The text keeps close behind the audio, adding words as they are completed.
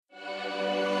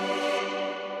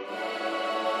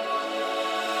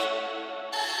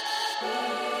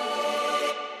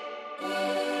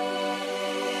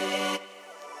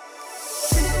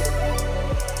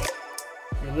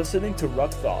listening to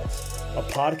Ruck Thoughts, a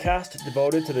podcast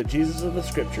devoted to the Jesus of the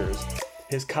Scriptures,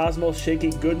 his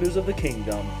cosmos-shaking good news of the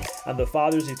kingdom, and the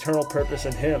Father's eternal purpose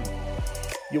in him.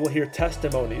 You will hear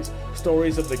testimonies,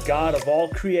 stories of the God of all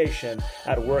creation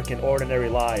at work in ordinary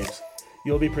lives.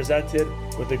 You'll be presented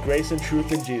with the grace and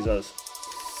truth in Jesus.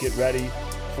 Get ready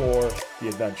for the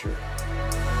adventure.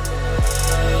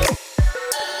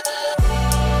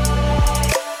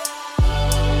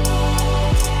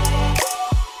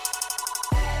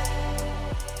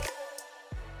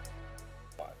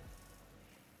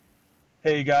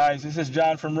 Hey guys, this is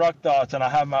John from Ruck Thoughts, and I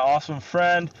have my awesome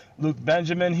friend Luke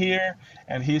Benjamin here,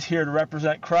 and he's here to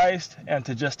represent Christ and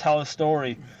to just tell his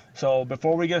story. So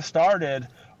before we get started,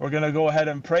 we're going to go ahead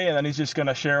and pray, and then he's just going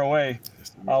to share away.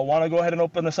 Want to go ahead and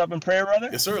open this up in prayer, brother?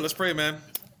 Yes, sir. Let's pray, man.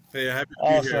 Hey, happy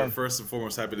to be here. First and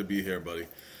foremost, happy to be here, buddy.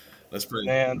 Let's pray.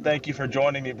 Man, thank you for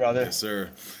joining me, brother. Yes, sir.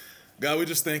 God, we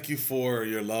just thank you for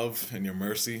your love and your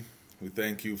mercy. We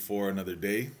thank you for another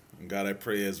day. And God, I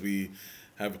pray as we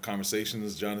have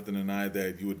conversations, Jonathan and I,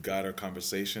 that you would guide our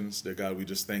conversations. Dear God, we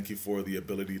just thank you for the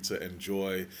ability to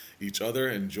enjoy each other,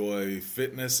 enjoy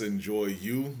fitness, enjoy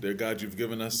you. Dear God, you've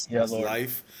given us this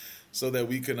life so that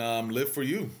we can live for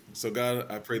you. So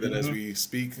God, I pray that as we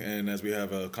speak and as we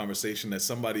have a conversation, that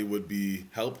somebody would be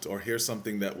helped or hear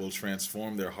something that will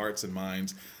transform their hearts and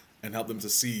minds and help them to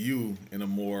see you in a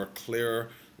more clear,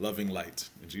 loving light.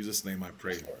 In Jesus' name I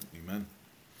pray. Amen.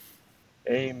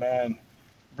 Amen.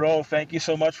 Bro, thank you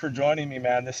so much for joining me,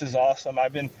 man. This is awesome.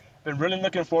 I've been really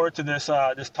looking forward to this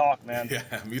talk, man. Yeah,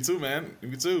 me too, man.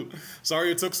 Me too.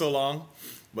 Sorry it took so long,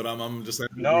 but I'm just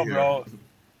happy to be here. Bro.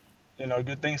 You know,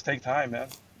 good things take time,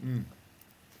 man.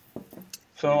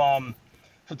 So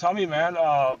tell me, man.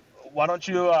 Why don't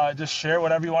you just share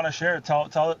whatever you want to share? Tell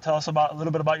us about a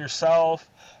little bit about yourself,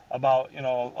 about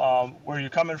where you're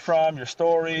coming from, your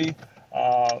story.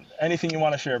 Anything you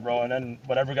want to share, bro, and then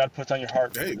whatever God puts on your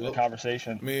heart for the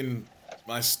conversation. I mean,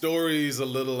 my story is a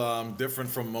little different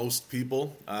from most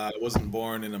people. I wasn't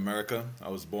born in America. I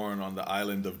was born on the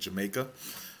island of Jamaica.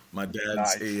 My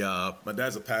dad's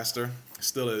a pastor,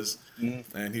 still is,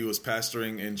 and he was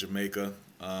pastoring in Jamaica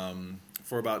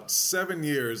for about 7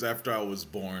 years after I was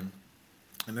born,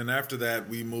 and then after that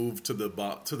we moved to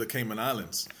the Cayman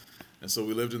Islands. And so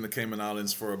we lived in the Cayman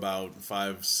Islands for about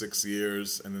 5-6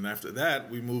 years. And then after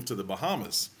that, we moved to the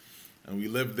Bahamas. And we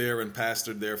lived there and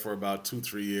pastored there for about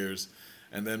 2-3 years.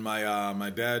 And then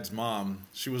my dad's mom,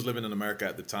 she was living in America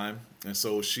at the time. And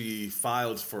so she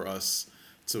filed for us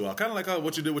to, kind of like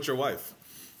what you did with your wife.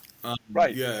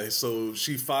 Right. Yeah, so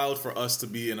she filed for us to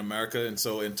be in America. And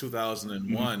so in 2000,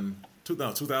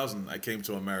 I came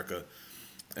to America.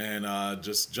 And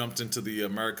just jumped into the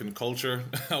American culture.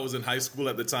 I was in high school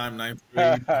at the time, 9th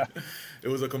grade. It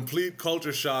was a complete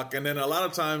culture shock. And then a lot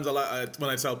of times when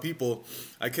I tell people,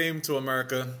 I came to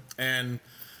America, and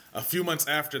a few months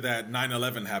after that,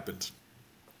 9/11 happened.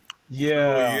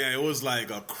 Yeah. So, it was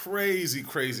like a crazy,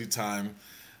 crazy time.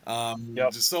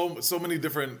 Just so many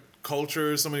different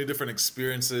cultures, so many different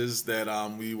experiences that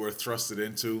we were thrusted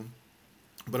into.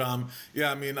 But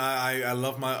I mean, I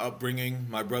love my upbringing.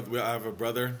 My brother, I have a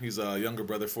brother. He's a younger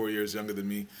brother, 4 years younger than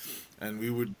me, and we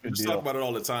would just talk about it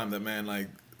all the time. That man, like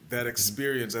that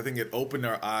experience, I think it opened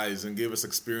our eyes and gave us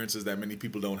experiences that many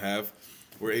people don't have.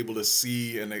 We're able to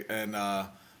see and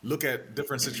look at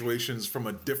different situations from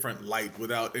a different light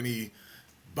without any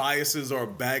biases or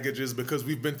baggages, because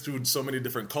we've been through so many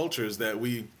different cultures that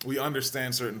we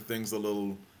understand certain things a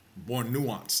little more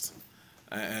nuanced.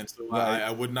 And so I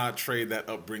would not trade that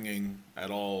upbringing at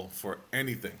all for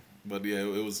anything. But yeah,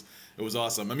 it was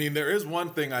awesome. I mean, there is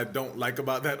one thing I don't like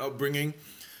about that upbringing.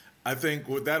 I think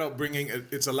with that upbringing,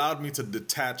 it's allowed me to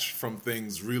detach from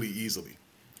things really easily.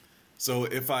 So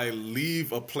if I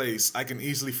leave a place, I can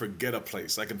easily forget a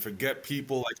place. I can forget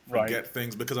people. I can forget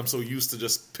things because I'm so used to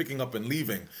just picking up and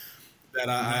leaving that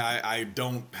I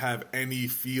don't have any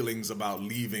feelings about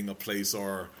leaving a place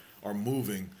or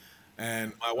moving.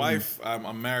 And my wife,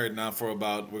 I'm married now for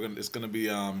about it's going to be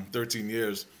 13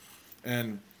 years,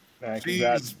 and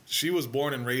she was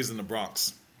born and raised in the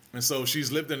Bronx, and so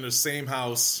she's lived in the same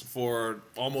house for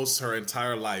almost her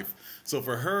entire life. So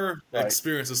for her,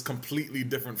 experience is completely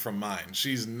different from mine.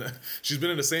 She's been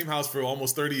in the same house for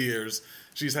almost 30 years.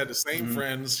 She's had the same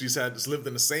friends. She's lived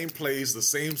in the same place, the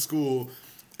same school.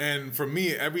 And for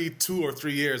me, every 2 or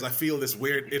 3 years, I feel this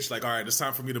weird itch, like, all right, it's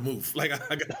time for me to move. Like,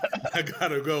 I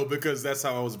gotta go, because that's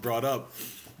how I was brought up.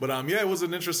 But it was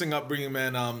an interesting upbringing,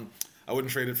 man. I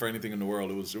wouldn't trade it for anything in the world.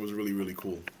 It was really, really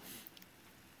cool.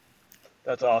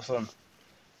 That's awesome.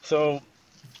 So,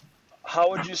 how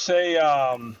would you say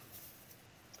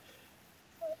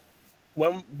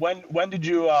when did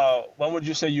you when would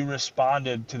you say you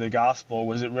responded to the gospel?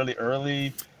 Was it really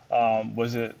early?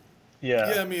 Was it?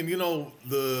 Yeah. Yeah, I mean,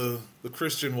 the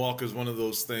Christian walk is one of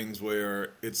those things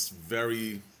where it's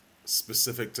very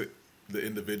specific to the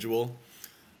individual.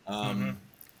 Hmm.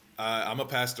 I'm a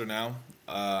pastor now.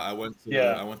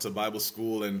 Yeah. I went to Bible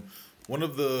school, and one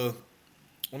of the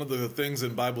one of the things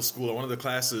in Bible school, or one of the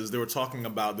classes, they were talking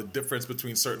about the difference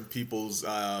between certain people's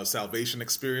salvation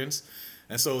experience.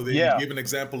 And so they Yeah. gave an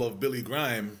example of Billy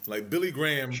Graham. Like Billy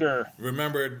Graham Sure.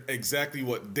 remembered exactly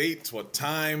what date, what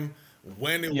time,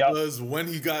 when it Yep. was, when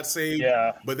he got saved.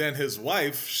 Yeah. But then his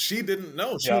wife, she didn't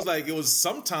know. She was Yep. like, it was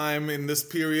sometime in this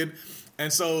period.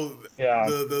 And so Yeah.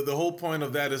 the whole point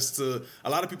of that is to, a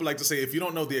lot of people like to say, if you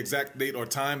don't know the exact date or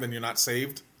time, then you're not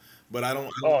saved. But Oh I no,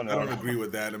 don't no, agree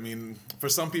with that. I mean, for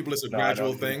some people, it's a no, I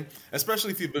gradual don't either. thing,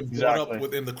 especially if you've been brought up Exactly.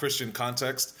 within the Christian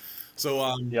context.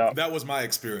 So Yep. that was my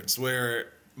experience,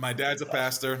 where my dad's a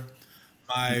pastor, Mhm.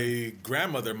 my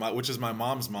grandmother, which is my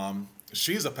mom's mom,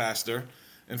 she's a pastor.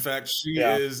 In fact, she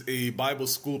Yeah. is a Bible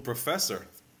school professor.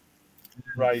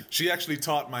 Right. She actually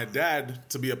taught my dad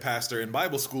to be a pastor in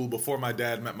Bible school before my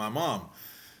dad met my mom.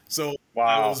 So I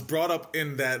Wow. was brought up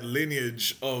in that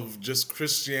lineage of just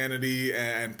Christianity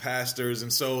and pastors.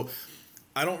 And so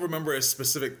I don't remember a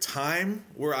specific time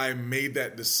where I made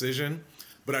that decision,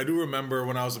 but I do remember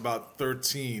when I was about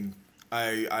 13,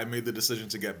 I made the decision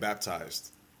to get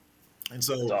baptized. And That's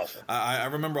so awesome. I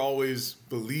remember always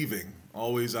believing,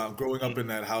 always growing up Mhm. in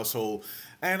that household.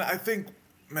 And I think,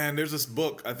 man, there's this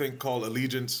book I think called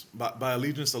Allegiance by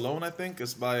Allegiance Alone. I think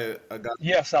it's by a guy.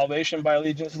 Yeah. Salvation by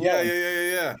allegiance Yeah, yeah, alone. yeah,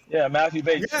 yeah, yeah. Yeah. Matthew Yeah,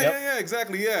 Bates. yeah, Yep. yeah,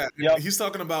 exactly. Yeah. And Yep. he's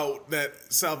talking about that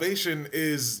salvation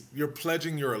is you're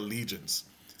pledging your allegiance.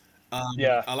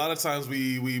 Yeah. A lot of times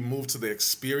we move to the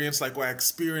experience, like, well, I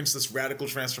experienced this radical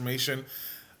transformation,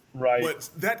 Right. but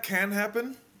that can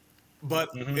happen, but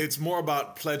Hmm. it's more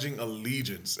about pledging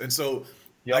allegiance. And so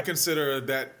I Yep. consider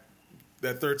that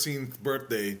 13th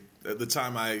birthday at the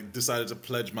time I decided to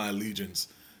pledge my allegiance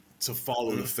to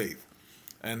follow the Hmm. faith.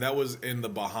 And that was in the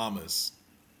Bahamas.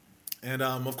 And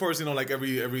of course, like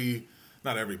every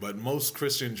not every, but most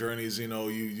Christian journeys,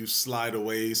 you slide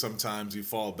away. Sometimes you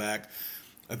fall back.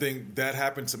 I think that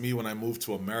happened to me when I moved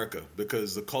to America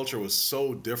because the culture was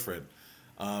so different.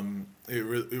 It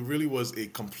really was a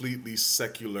completely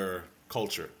secular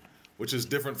culture, which is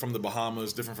different from the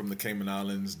Bahamas, different from the Cayman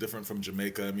Islands, different from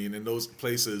Jamaica. I mean, in those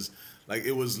places, like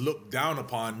it was looked down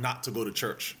upon not to go to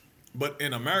church. But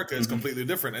in America, it's Hmm. completely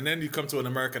different. And then you come to an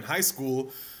American high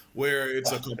school where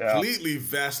it's a Yeah. completely,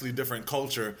 vastly different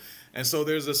culture. And so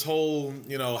there's this whole,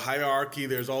 hierarchy.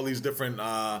 There's all these different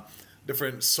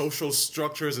social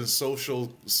structures and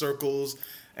social circles,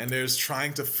 and there's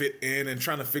trying to fit in and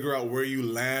trying to figure out where you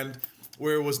land.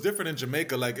 Where it was different in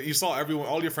Jamaica, like you saw everyone,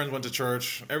 all your friends went to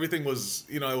church. Everything was,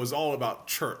 it was all about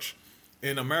church.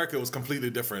 In America, it was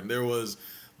completely different. There was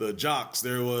the jocks,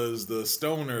 there was the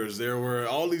stoners, there were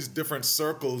all these different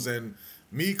circles. And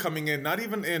me coming in, not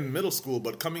even in middle school,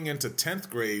 but coming into 10th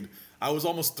grade, I was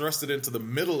almost thrusted into the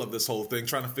middle of this whole thing,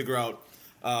 trying to figure out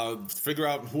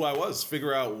who I was,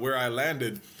 figure out where I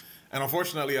landed. And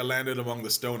unfortunately, I landed among the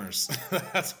stoners.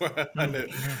 That's where I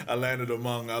landed. Hmm. I landed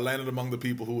among the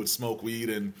people who would smoke weed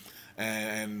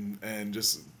and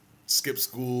just skip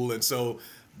school. And so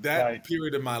that Right.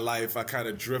 period in my life, I kind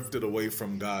of drifted away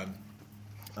from God.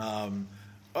 Um,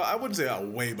 I wouldn't say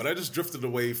away, but I just drifted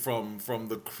away from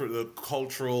the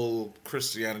cultural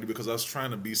Christianity because I was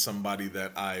trying to be somebody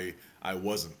that I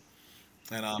wasn't.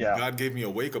 And Yeah. God gave me a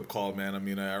wake up call, man. I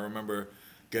mean, I remember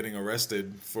getting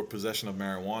arrested for possession of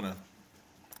marijuana,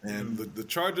 and Mm. the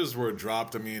charges were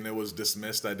dropped. I mean, it was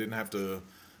dismissed. I didn't have to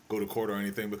go to court or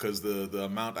anything because the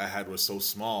amount I had was so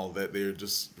small that they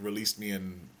just released me,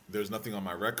 and there's nothing on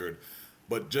my record.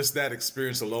 But just that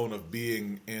experience alone of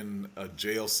being in a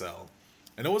jail cell,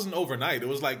 and it wasn't overnight. It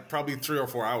was like probably 3 or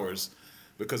 4 hours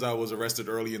because I was arrested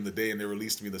early in the day and they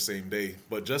released me the same day.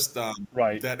 But just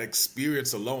Right. that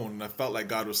experience alone, I felt like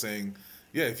God was saying,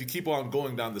 "Yeah, if you keep on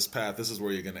going down this path, this is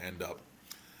where you're going to end up."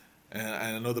 And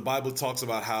I know the Bible talks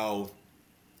about how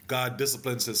God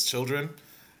disciplines His children,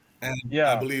 and I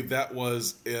Yeah. believe that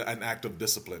was an act of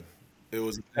discipline. It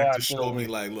was an Oh, act to show me, absolutely.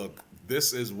 like, look,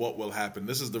 this is what will happen.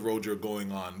 This is the road you're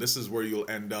going on. This is where you'll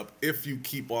end up if you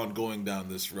keep on going down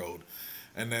this road.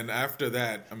 And then after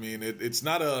that, I mean, it's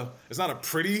not a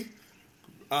pretty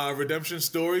redemption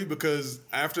story because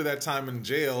after that time in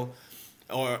jail,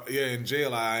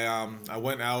 I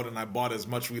went out and I bought as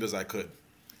much weed as I could.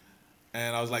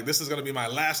 And I was like, this is gonna be my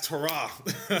last hurrah.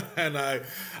 And I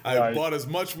Right. bought as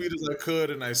much weed as I could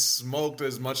and I smoked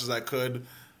as much as I could,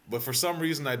 but for some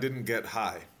reason I didn't get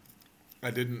high. I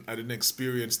didn't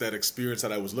experience that experience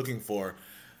that I was looking for,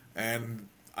 and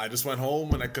I just went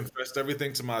home and I confessed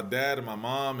everything to my dad and my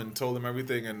mom and told them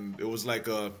everything, and it was like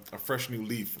a fresh new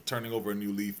leaf, turning over a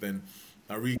new leaf. Then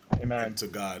I reconnected Amen. to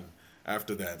God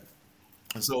after that.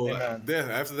 And so Amen. yeah,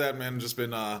 after that, man, just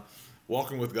been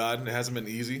walking with God. It hasn't been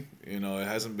easy, it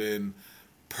hasn't been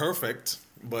perfect,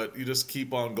 but you just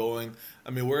keep on going. I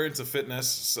mean, we're into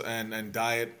fitness and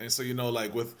diet, and so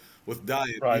like with diet,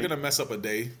 you're Right. gonna mess up a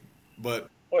day, but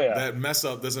Oh yeah. that mess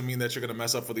up doesn't mean that you're gonna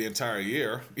mess up for the entire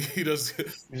year. You just the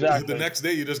Exactly. next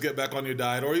day you just get back on your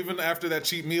diet, or even after that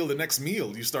cheat meal, the next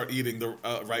meal you start eating the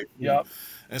right food, Yep.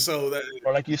 and so that.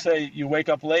 Or like you say, you wake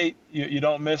up late. You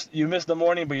don't miss. You miss the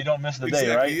morning, but you don't miss the day.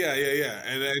 Exactly. Right. Yeah.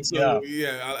 And so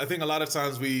Yeah. yeah, I think a lot of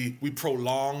times we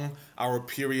prolong our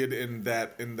period in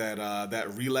that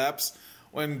relapse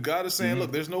when God is saying, Hmm.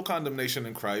 look, there's no condemnation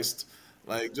in Christ.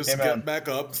 Like, just get Amen. back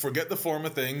up, forget the former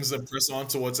things, and press on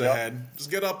to what's Yep. ahead. Just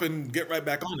get up and get right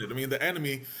back on it. I mean, the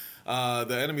enemy,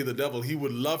 the devil, he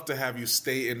would love to have you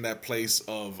stay in that place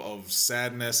of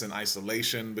sadness and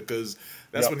isolation, because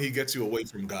that's Yep. when he gets you away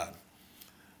from God.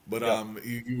 But Yep.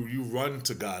 you run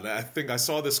to God. I think I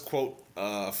saw this quote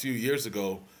a few years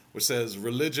ago, which says,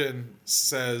 "Religion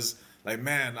says, like,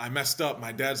 man, I messed up.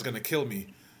 My dad's gonna kill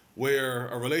me." Where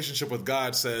a relationship with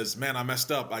God says, "Man, I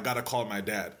messed up. I gotta call my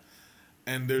dad."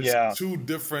 And there's Yeah. two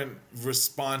different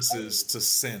responses to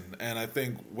sin. And I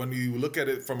think when you look at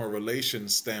it from a relation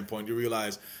standpoint, you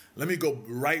realize, let me go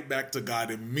right back to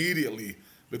God immediately,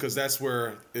 because that's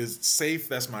where it's safe.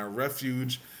 That's my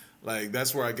refuge. Like,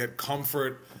 that's where I get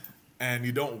comfort, and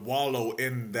you don't wallow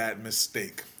in that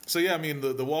mistake. So yeah, I mean,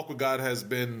 the walk with God has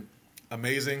been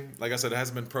amazing. Like I said, it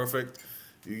hasn't been perfect.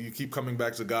 You keep coming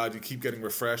back to God. You keep getting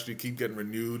refreshed. You keep getting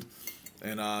renewed.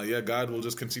 And yeah, God will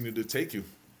just continue to take you.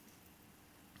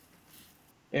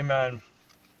 Amen.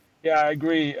 Yeah, I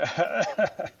agree.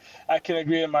 I can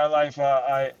agree in my life.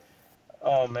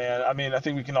 Oh man, I mean, I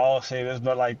think we can all say this,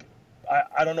 but like,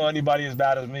 I don't know anybody as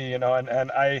bad as me, and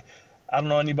I don't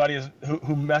know anybody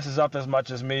who messes up as much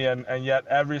as me, and yet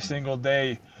every single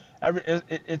day,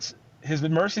 it's his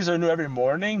mercies are new every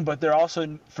morning, but they're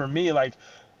also for me like,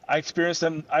 I experience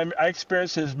them. I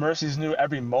experience his mercies new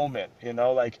every moment,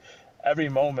 like every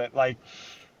moment, like,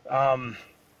 um,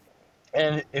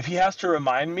 and if he has to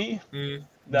remind me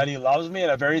that he loves me in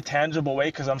a very tangible way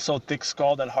because I'm so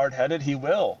thick-skulled and hard-headed, he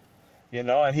will,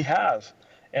 and he has.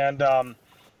 And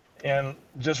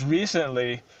just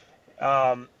recently,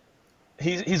 um,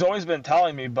 he's always been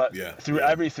telling me, but Yeah, through yeah.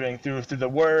 everything, through the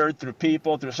word, through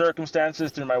people, through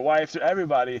circumstances, through my wife, through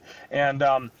everybody. And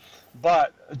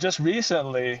but just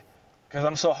recently, because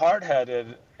I'm so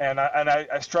hard-headed, and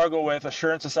I struggle with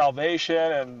assurance of salvation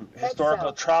and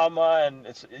historical trauma, and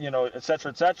it's et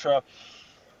cetera, et cetera.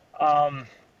 Um,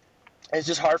 it's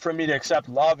just hard for me to accept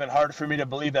love and hard for me to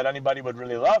believe that anybody would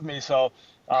really love me. So,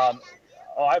 um,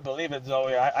 oh, I believe it,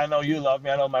 Zoe. I know you love me.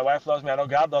 I know my wife loves me. I know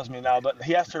God loves me now. But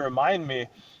He has to remind me.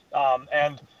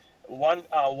 And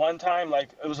one time, like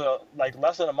it was like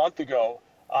less than a month ago,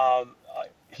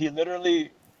 he literally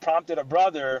prompted a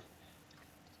brother.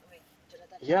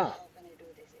 Yeah.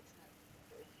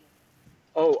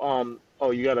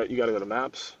 Oh, you gotta go to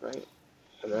Maps, right?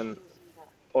 And then,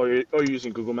 you're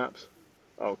using Google Maps.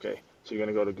 Oh, okay. So you're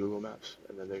gonna go to Google Maps,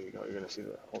 and then there you go. You're gonna see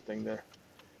the whole thing there.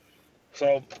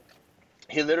 So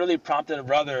he literally prompted a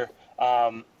brother,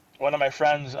 one of my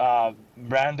friends,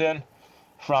 Brandon,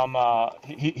 from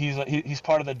he's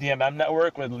part of the DMM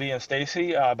network with Lee and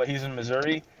Stacy, but he's in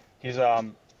Missouri. He's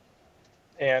and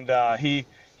he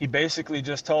basically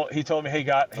just told me, hey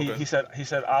God, he, Okay. he said he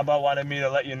said Abba wanted me to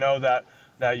let you know that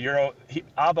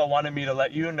Abba wanted me to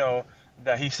let you know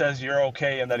that he says you're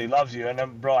okay and that he loves you. And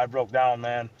then, bro, I broke down,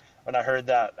 man, when I heard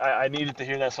that. I needed to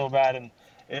hear that so bad, and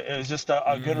it was just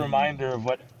a good reminder of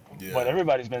what Yeah.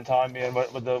 everybody's been telling me and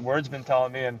what the word's been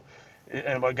telling me,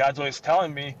 and what God's always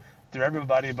telling me through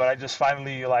everybody. But I just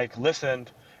finally like listened,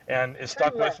 and it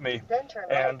stuck with me.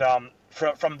 And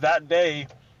from that day,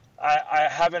 I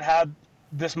haven't had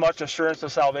this much assurance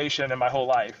of salvation in my whole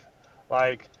life.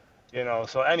 Like,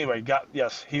 so anyway, God,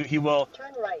 yes, he will.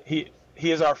 Turn right.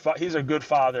 He is he's a good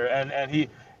father, and he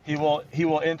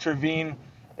will intervene,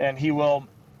 and he will.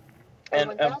 And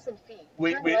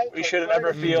we shouldn't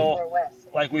ever feel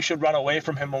like we should run away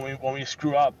from him when we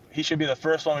screw up. He should be the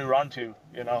first one we run to.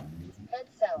 Head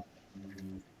south.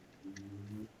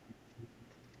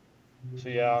 So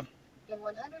yeah. In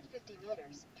 150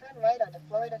 meters, turn right onto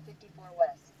Florida 54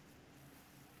 West.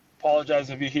 Apologize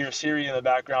if you hear Siri in the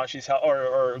background.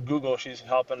 Or Google. She's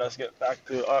helping us get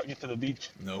to the beach.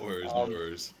 No worries, no Um,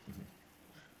 worries.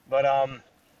 but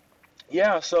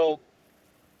yeah. So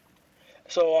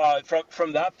So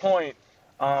from that point,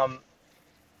 um,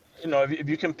 if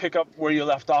you can pick up where you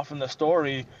left off in the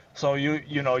story, so you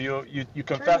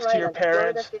confess to your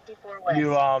parents,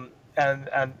 you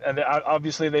and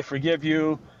obviously they forgive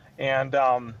you, and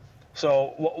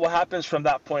so what happens from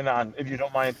that point on, if you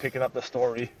don't mind picking up the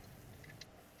story?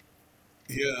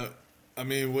 Yeah, I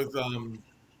mean, with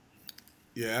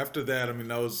yeah, after that, I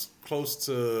mean, I was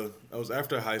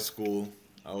after high school.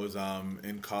 I was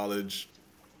in college,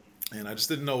 and I just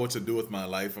didn't know what to do with my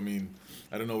life. I mean,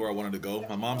 I didn't know where I wanted to go.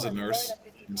 My mom's a nurse,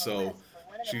 and so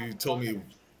she told me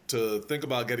to think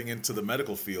about getting into the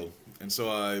medical field. And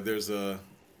so there's a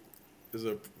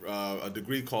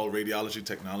degree called radiology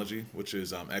technology, which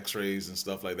is X-rays and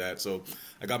stuff like that. So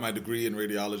I got my degree in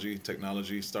radiology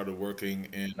technology. Started working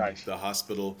in Nice. the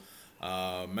hospital.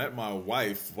 Met my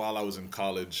wife while I was in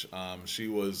college. She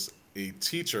was a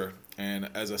teacher, and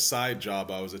as a side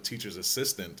job, I was a teacher's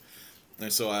assistant.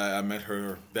 And so I met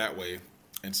her that way.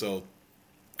 And so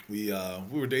we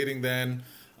were dating then.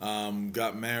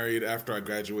 Got married after I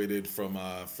graduated from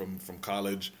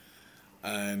college,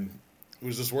 and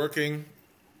was just working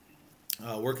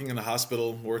in the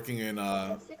hospital, working in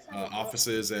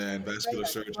offices and vascular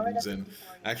surgeons, and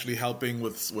actually helping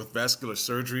with vascular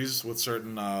surgeries with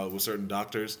certain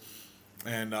doctors.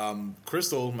 And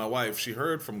Crystal, my wife, she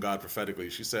heard from God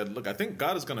prophetically. She said, "Look, I think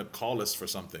God is going to call us for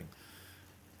something."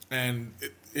 And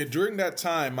during that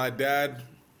time, my dad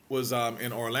was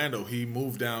in Orlando. He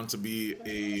moved down to be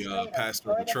a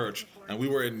pastor of a church, and we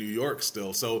were in New York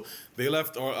still. So they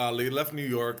left New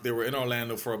York. They were in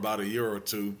Orlando for about a year or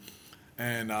two.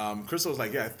 And Crystal was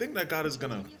like, "Yeah, I think that God is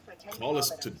gonna call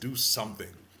us to do something."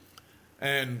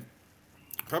 And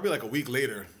probably like a week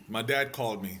later, my dad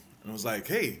called me and was like,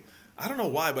 "Hey, I don't know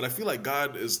why, but I feel like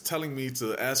God is telling me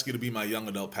to ask you to be my young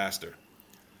adult pastor."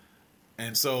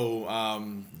 And so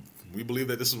we believe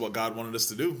that this is what God wanted us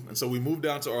to do. And so we moved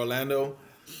down to Orlando.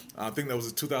 I think that was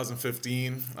in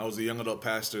 2015. I was a young adult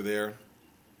pastor there.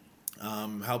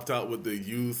 Helped out with the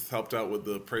youth, helped out with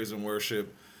the praise and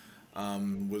worship.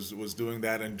 Was doing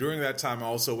that, and during that time, I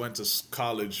also went to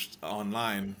college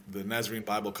online, the Nazarene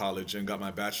Bible College, and got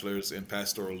my bachelor's in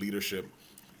pastoral leadership.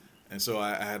 And so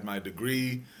I had my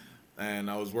degree, and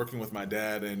I was working with my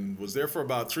dad, and was there for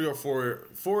about 4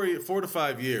 to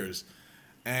 5 years.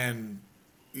 And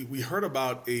we heard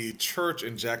about a church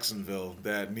in Jacksonville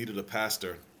that needed a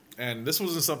pastor. And this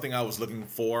wasn't something I was looking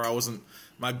for.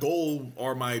 My goal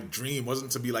or my dream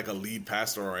wasn't to be like a lead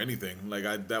pastor or anything.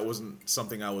 That wasn't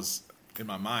something I was in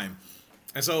my mind.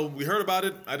 And so we heard about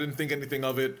it. I didn't think anything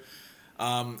of it.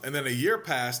 And then a year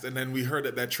passed, and then we heard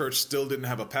that church still didn't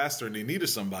have a pastor and they needed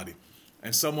somebody.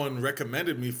 And someone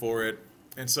recommended me for it.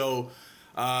 And so,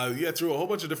 through a whole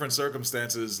bunch of different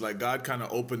circumstances, like God kind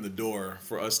of opened the door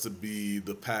for us to be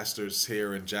the pastors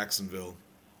here in Jacksonville.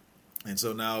 And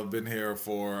so now I've been here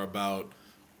for about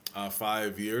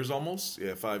 5 years almost.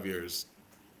 Yeah, 5 years.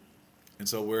 And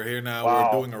so we're here now. Wow.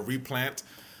 We're doing a replant,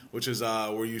 which is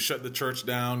where you shut the church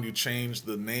down, you change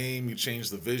the name, you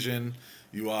change the vision,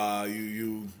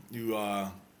 you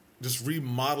just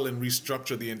remodel and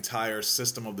restructure the entire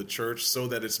system of the church so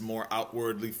that it's more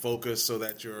outwardly focused, so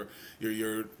that you're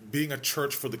being a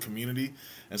church for the community.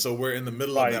 And so we're in the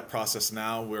middle of that process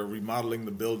now. We're remodeling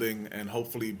the building, and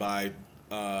hopefully by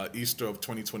Easter of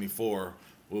 2024,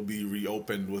 we'll be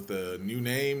reopened with a new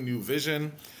name, new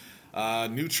vision,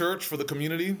 new church for the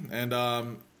community. And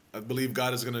I believe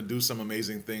God is going to do some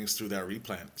amazing things through that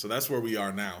replant. So that's where we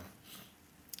are now.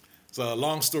 So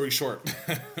long story short.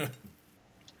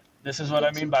 This is what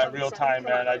I mean by real time,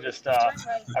 man. I just I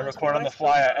record on the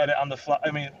fly, I edit on the fly. I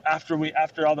mean, after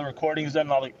all the recording's done,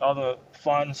 all the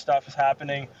fun stuff is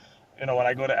happening, when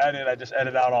I go to edit, I just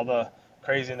edit out all the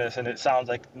craziness, and it sounds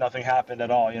like nothing happened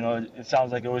at all. It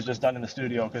sounds like it was just done in the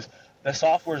studio, because the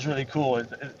software is really cool.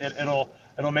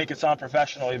 It'll make it sound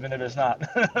professional even if it's not.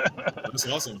 That's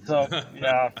awesome. So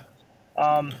yeah,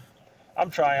 I'm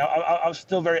trying. I'm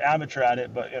still very amateur at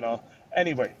it, but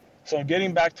anyway. So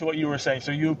getting back to what you were saying,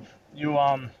 so you're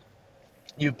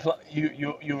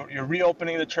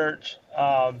reopening the church,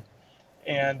 and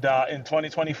in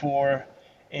 2024,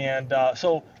 and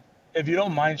so if you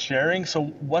don't mind sharing, so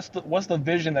what's the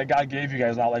vision that God gave you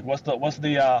guys now? Like what's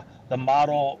the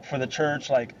model for the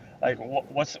church? Like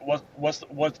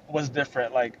what's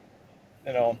different? Like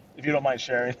if you don't mind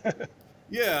sharing.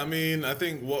 Yeah, I mean, I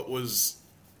think what was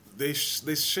they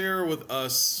share with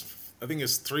us, I think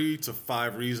it's 3 to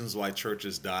 5 reasons why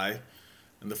churches die.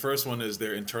 And the first one is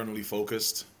they're internally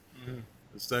focused. Mm-hmm.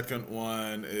 The second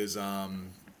one is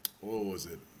what was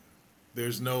it?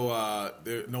 There's no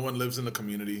one lives in the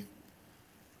community,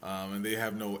 and they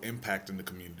have no impact in the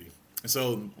community. And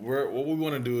so what we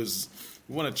want to do is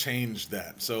we want to change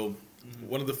that. So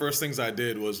one of the first things I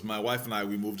did was my wife and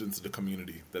we moved into the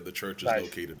community that the church is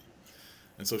located.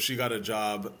 And so she got a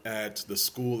job at the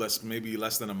school that's maybe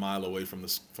less than a mile away from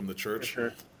the church.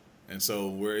 Sure. And so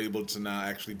we're able to now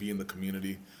actually be in the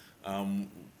community.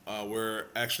 We're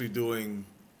actually doing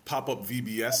pop-up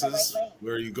VBSs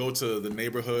where you go to the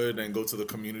neighborhood and go to the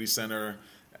community center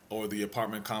or the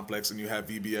apartment complex and you have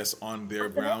VBS on their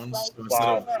grounds. So instead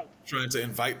of trying to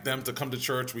invite them to come to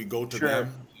church, we go to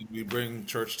them and we bring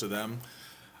church to them.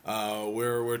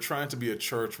 We're trying to be a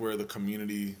church where the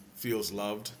community feels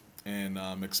loved and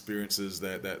experiences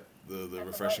that the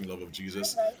refreshing love of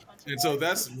Jesus. And so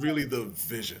that's really the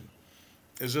vision,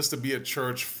 is just to be a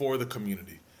church for the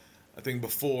community. I think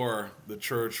before, the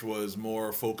church was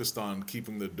more focused on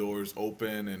keeping the doors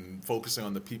open and focusing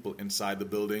on the people inside the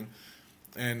building.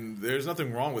 And there's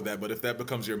nothing wrong with that, but if that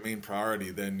becomes your main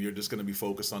priority, then you're just going to be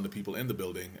focused on the people in the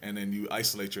building, and then you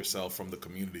isolate yourself from the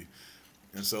community.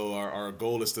 And so our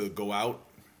goal is to go out,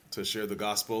 to share the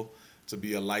gospel, to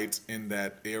be a light in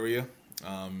that area,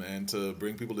 and to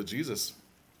bring people to Jesus.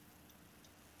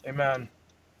 Amen.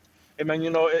 Amen. You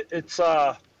know, it's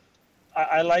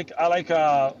I like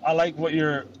what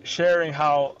you're sharing.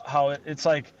 How it's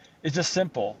like it's just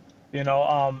simple. You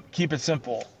know, keep it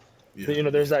simple. Yeah. You know,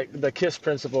 there's the KISS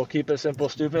principle: keep it simple,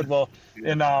 stupid. Well,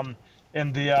 in the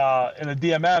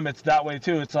DMM, it's that way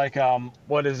too. It's like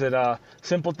what is it?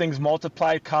 Simple things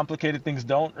multiply, complicated things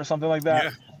don't, or something like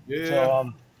that. Yeah.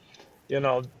 So you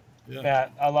know, man,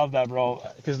 I love that, bro.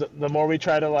 Because the more we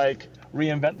try to like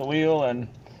reinvent the wheel and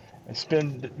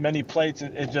spin many plates,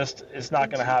 it's not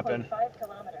going to happen.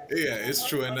 Yeah, it's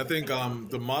true. And I think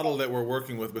the model that we're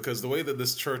working with, because the way that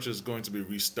this church is going to be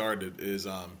restarted is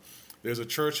there's a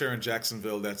church here in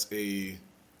Jacksonville that's a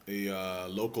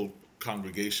local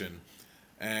congregation.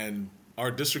 And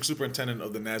our district superintendent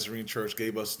of the Nazarene Church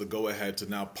gave us the go-ahead to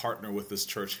now partner with this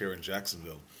church here in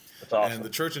Jacksonville. That's awesome. And the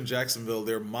church in Jacksonville,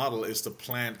 their model is to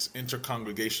plant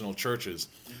intercongregational churches.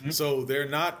 Mm-hmm. So they're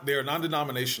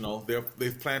non-denominational.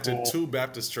 They've planted 2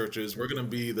 Baptist churches. We're going to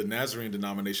be the Nazarene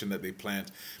denomination that they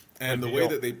plant. And the way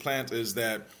that they plant is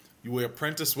that you will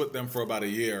apprentice with them for about a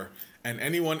year. And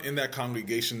anyone in that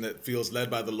congregation that feels led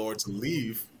by the Lord to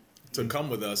leave, to come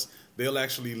with us, they'll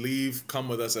actually leave, come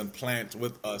with us, and plant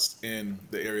with us in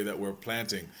the area that we're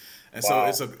planting. And so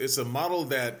it's a model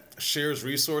that shares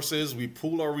resources. We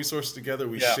pool our resources together.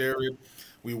 We share it.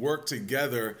 We work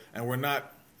together, and we're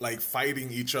not like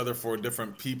fighting each other for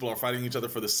different people or fighting each other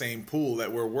for the same pool.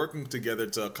 That we're working together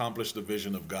to accomplish the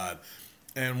vision of God.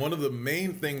 And one of the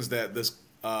main things that this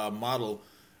model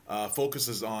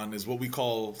focuses on is what we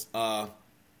call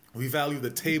we value the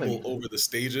table over the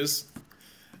stages.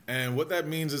 And what that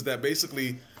means is that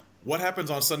basically what happens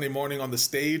on Sunday morning on the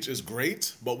stage is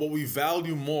great, but what we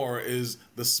value more is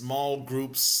the small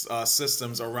groups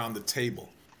systems around the table.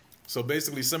 So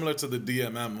basically similar to the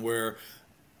DMM, where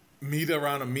meet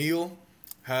around a meal,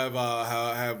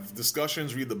 have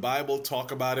discussions, read the Bible,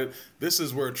 talk about it. This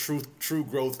is where true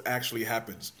growth actually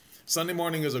happens. Sunday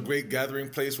morning is a great gathering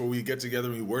place where we get together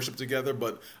and we worship together,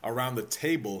 but around the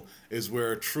table is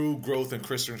where true growth and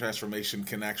Christian transformation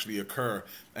can actually occur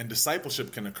and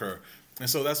discipleship can occur. And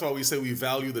so that's why we say we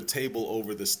value the table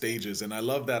over the stages. And I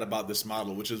love that about this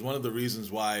model, which is one of the reasons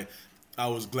why I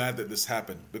was glad that this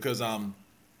happened. Because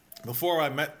before I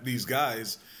met these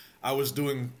guys, I was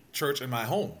doing church in my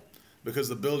home because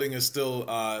the building is still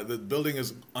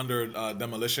under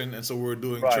demolition. And so we're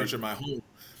doing church in my home.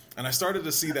 And I started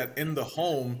to see that in the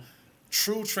home,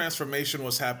 true transformation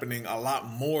was happening a lot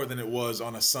more than it was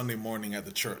on a Sunday morning at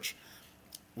the church.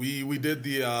 We did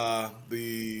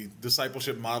the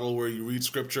discipleship model where you read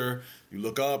scripture, you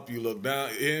look up, you look down,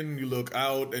 you look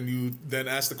out, and you then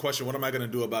ask the question, what am I going to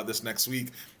do about this next week?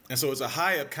 And so it's a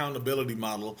high accountability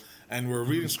model, and we're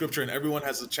reading scripture, and everyone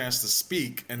has a chance to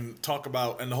speak and talk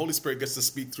about, and the Holy Spirit gets to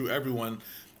speak through everyone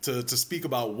to speak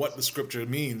about what the scripture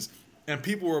means. And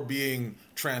people were being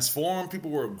transformed,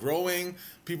 people were growing,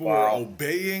 people were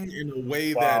obeying in a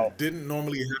way that didn't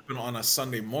normally happen on a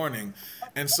Sunday morning.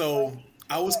 And so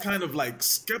I was kind of like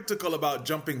skeptical about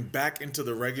jumping back into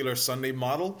the regular Sunday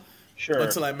model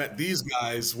until I met these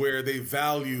guys where they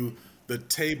value the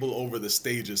table over the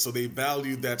stages. So they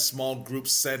value that small group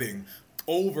setting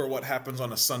over what happens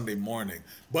on a Sunday morning.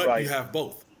 But you have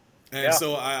both. And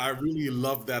so I really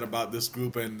love that about this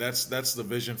group, and that's the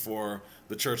vision for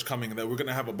the church coming, that we're going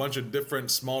to have a bunch of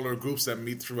different smaller groups that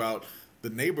meet throughout the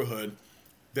neighborhood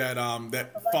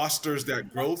that fosters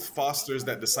that growth, fosters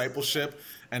that discipleship.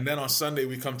 And then on Sunday,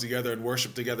 we come together and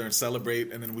worship together and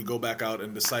celebrate, and then we go back out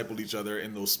and disciple each other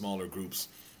in those smaller groups.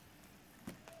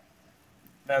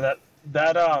 Man,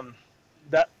 that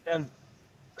that and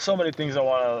so many things I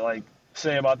want to like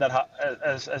say about that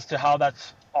as to how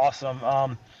that's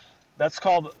awesome. That's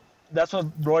called that's what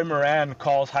Roy Moran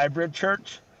calls hybrid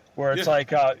church, where it's Yeah.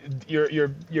 like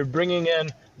you're bringing in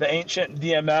the ancient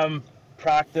DMM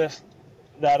practice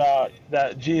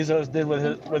that Jesus did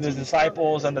with his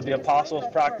disciples and that the apostles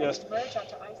practiced,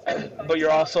 but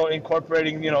you're also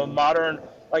incorporating modern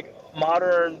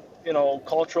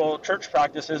cultural church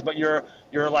practices, but you're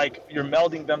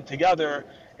melding them together,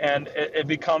 and it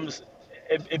becomes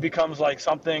like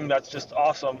something that's just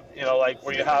awesome, like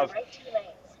where you have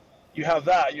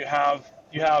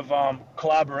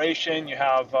collaboration, you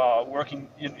have working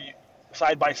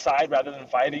side by side rather than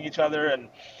fighting each other, and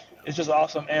it's just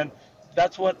awesome. And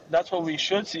that's what we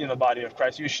should see in the body of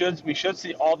Christ. We should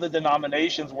see all the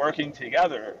denominations working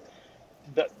together.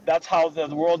 That's how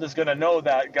the world is going to know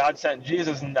that God sent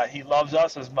Jesus and that He loves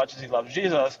us as much as He loves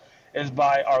Jesus, is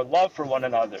by our love for one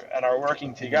another and our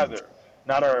working together,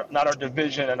 not our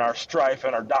division and our strife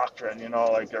and our doctrine,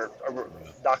 like our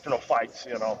doctrinal fights.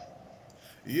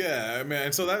 Yeah, I mean,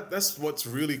 and so that's what's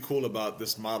really cool about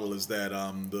this model is that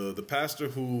the pastor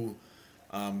who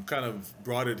kind of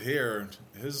brought it here,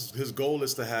 his goal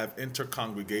is to have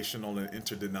intercongregational and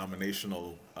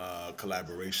interdenominational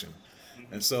collaboration,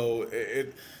 and so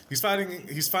he's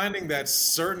finding that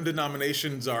certain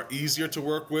denominations are easier to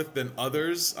work with than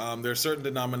others. There are certain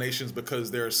denominations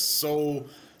because they're so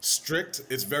strict,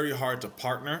 it's very hard to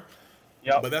partner.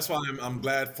 Yep. But that's why I'm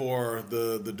glad for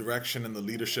the direction and the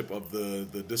leadership of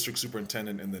the district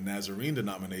superintendent in the Nazarene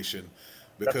denomination,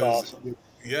 That's because awesome.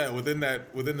 yeah,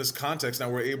 within this context, now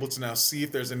we're able to now see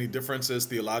if there's any differences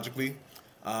theologically,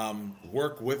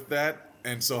 work with that,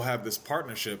 and so have this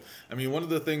partnership. I mean, one of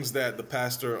the things that the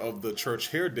pastor of the church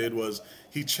here did was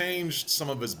he changed some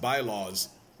of his bylaws,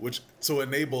 which to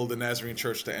enable the Nazarene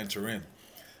church to enter in,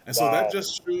 and so that Wow.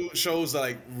 just shows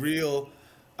like real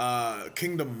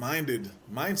kingdom-minded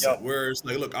mindset, Yep. where it's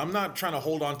like, look, I'm not trying to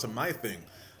hold on to my thing.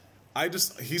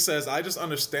 He says, I just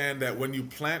understand that when you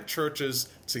plant churches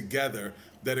together,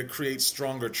 that it creates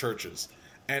stronger churches.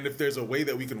 And if there's a way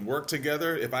that we can work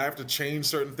together, if I have to change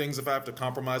certain things, if I have to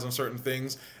compromise on certain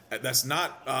things, that's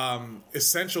not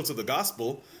essential to the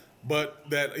gospel, but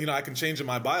that I can change in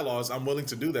my bylaws, I'm willing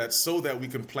to do that so that we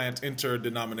can plant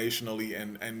interdenominationally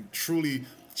and truly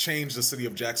change the city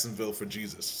of Jacksonville for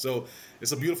Jesus. So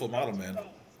it's a beautiful model, man.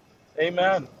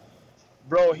 Amen.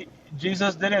 Bro,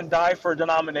 Jesus didn't die for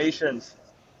denominations.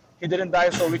 He didn't die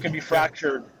so we can be Yeah.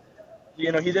 fractured. He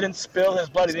didn't spill his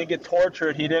blood. He didn't get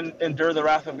tortured. He didn't endure the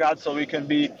wrath of God so we can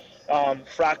be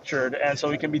fractured and so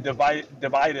we can be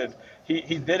divided.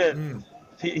 He did it. Mm,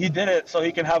 He did it so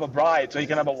he can have a bride, so he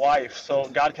can have a wife, so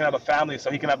God can have a family,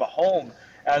 so he can have a home.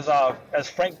 As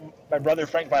Frank, my brother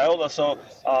Frank Viola, so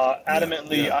yeah,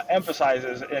 adamantly yeah.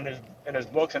 emphasizes in his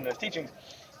books and his teachings,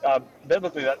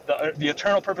 biblically, that the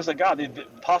eternal purpose of God. The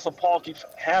Apostle Paul keeps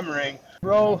hammering.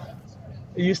 Bro,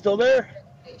 are you still there?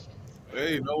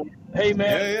 Hey, no, Hey,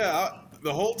 man. yeah, yeah.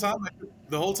 The whole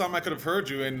time I could have heard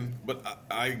you, but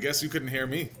I guess you couldn't hear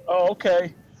me. Oh,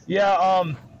 okay. Yeah.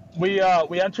 We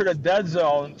entered a dead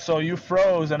zone, so you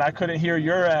froze, and I couldn't hear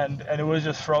your end, and it was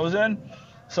just frozen.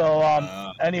 So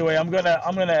Uh, anyway, I'm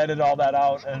gonna edit all that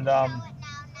out, and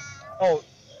oh,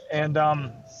 and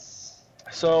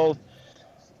so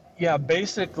yeah,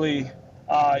 basically,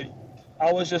 uh,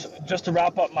 I was just to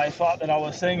wrap up my thought that I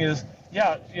was saying is,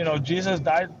 yeah, Jesus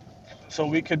died so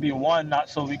we could be one, not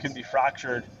so we could be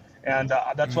fractured, and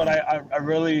that's what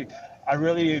mm, I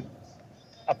really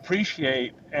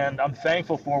appreciate, and I'm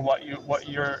thankful for what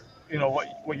your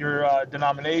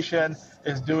denomination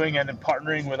is doing, and in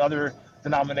partnering with other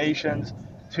denominations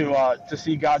to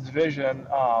see God's vision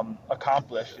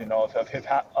accomplished.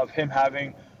 Of him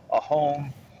having a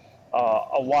home,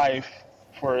 a wife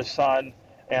for his son,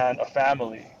 and a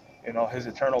family. His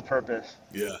eternal purpose.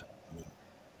 yeah,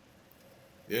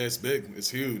 yeah. It's big. It's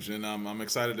huge, and I'm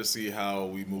excited to see how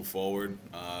we move forward.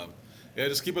 Yeah,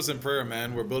 just keep us in prayer,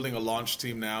 man. We're building a launch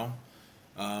team now,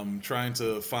 trying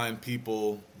to find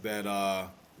people that are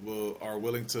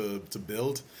willing to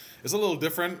build. It's a little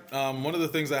different. One of the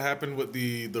things that happened with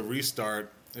the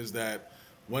restart is that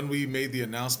when we made the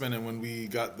announcement and when we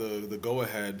got the go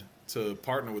ahead to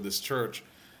partner with this church,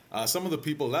 some of the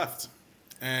people left,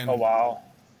 Oh, and wow.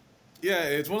 yeah,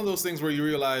 it's one of those things where you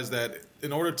realize that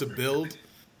in order to build,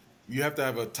 you have to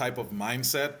have a type of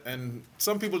mindset, and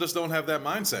some people just don't have that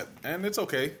mindset, and it's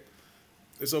okay.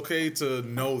 It's okay to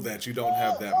know that you don't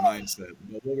have that mindset.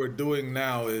 But what we're doing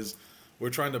now is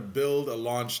we're trying to build a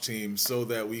launch team so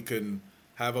that we can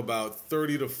have about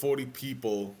 30 to 40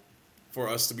 people for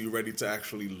us to be ready to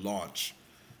actually launch.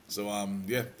 So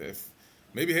yeah, if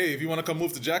you want to come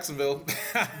move to Jacksonville.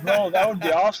 Bro, that would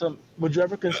be awesome. Would you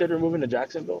ever consider moving to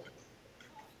Jacksonville?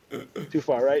 Too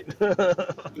far, right?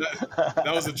 That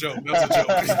was a joke. That was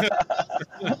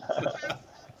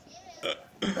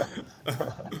a joke.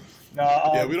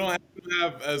 No, Yeah, we don't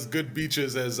have as good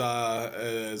beaches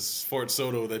as Fort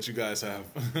Soto that you guys have.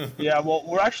 yeah, well,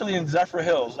 we're actually in Zephyr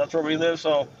Hills. That's where we live,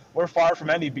 so we're far from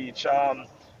any beach.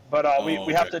 But Oh, we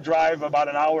have okay. to drive about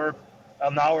an hour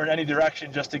in any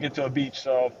direction just to get to a beach.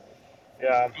 So,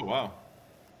 yeah. Oh, wow.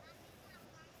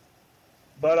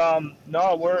 But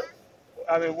no,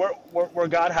 I mean, we're where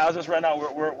God has us right now.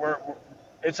 We're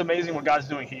it's amazing what God's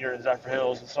doing here in Zephyr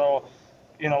Hills. And so,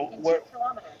 we're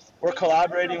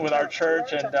collaborating with our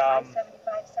church, and I'm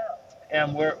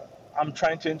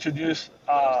trying to introduce.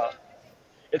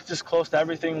 It's just close to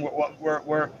everything.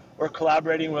 We're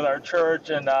collaborating with our church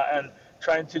and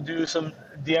trying to do some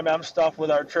DMM stuff with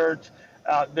our church.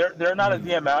 They're not a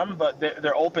DMM, but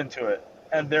they're open to it,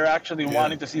 and they're actually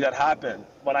wanting to see that happen.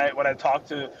 When I talk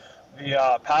to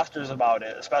the pastors about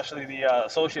it, especially the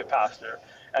associate pastor,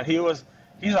 and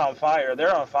he's on fire.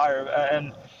 They're on fire,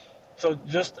 and so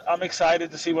just I'm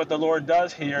excited to see what the Lord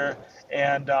does here.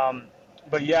 And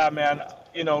but yeah, man,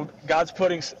 God's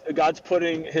putting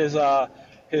his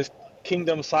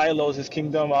kingdom silos, his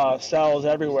kingdom cells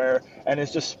everywhere, and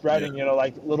it's just spreading,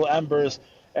 like little embers,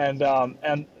 and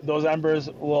those embers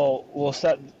will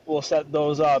set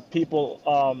those people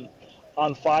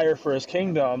on fire for his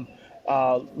kingdom.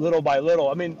 Little by little.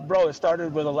 I mean, bro, it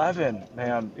started with 11,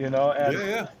 man.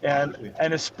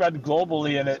 And it's spread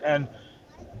globally, and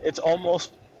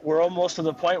we're almost to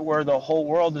the point where the whole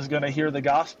world is going to hear the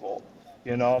gospel.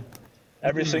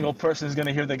 Every single person is going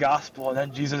to hear the gospel, and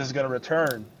then Jesus is going to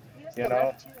return.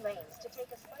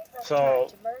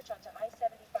 So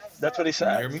that's what he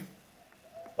said. Can you hear me?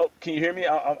 Oh, can you hear me?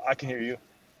 I can hear you.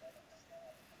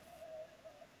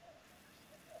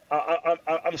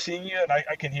 I'm seeing you, and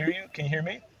I can hear you. Can you hear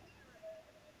me?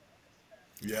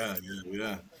 Yeah.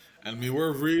 And I mean,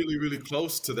 we're really, really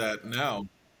close to that now.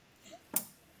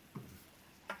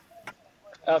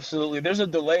 Absolutely. There's a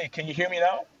delay. Can you hear me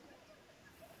now?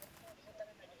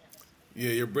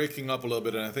 Yeah, you're breaking up a little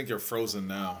bit, and I think you're frozen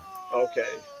now. Okay.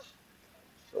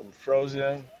 So I'm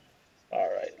frozen. All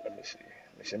right. Let me see.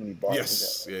 How many bars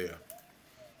Yes. we got. Yeah.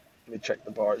 Let me check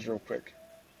the bars real quick.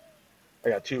 I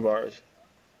got 2 bars.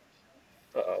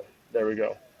 Uh-oh. There we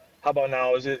go. How about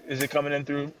now? Is it coming in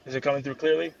through? Is it coming through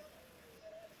clearly?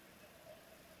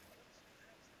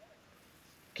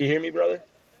 Can you hear me, brother?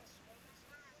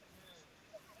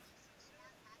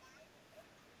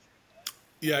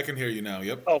 Yeah, I can hear you now.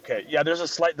 Yep. Okay. Yeah, there's a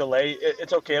slight delay.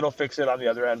 It's okay. It'll fix it on the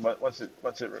other end once it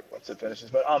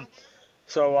finishes. But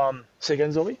say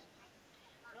again, Zoe.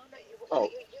 Oh,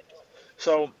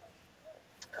 so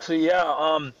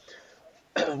yeah.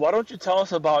 Why don't you tell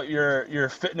us about your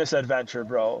fitness adventure,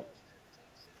 bro?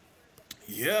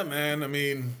 Yeah, man. I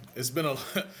mean, it's been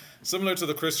similar to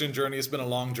the Christian journey. It's been a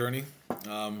long journey.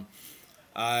 Um,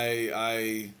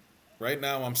 I right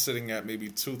now I'm sitting at maybe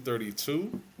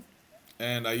 232,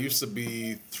 and I used to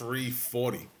be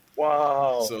 340.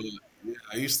 Wow. So yeah,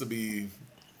 I used to be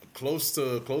close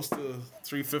to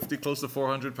 350, close to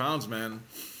 400 pounds, man.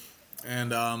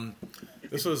 And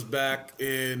this was back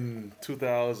in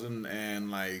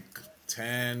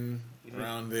 2010,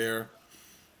 around there,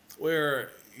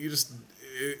 where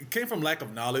it came from lack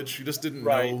of knowledge. You just didn't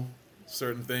Right. know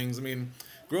certain things. I mean,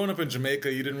 growing up in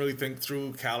Jamaica, you didn't really think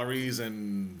through calories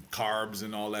and carbs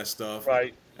and all that stuff.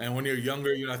 Right. And when you're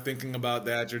younger, you're not thinking about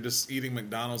that. You're just eating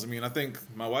McDonald's. I mean, I think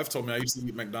my wife told me I used to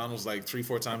eat McDonald's like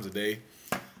 3-4 times a day.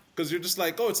 Because you're just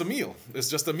like, oh, it's a meal. It's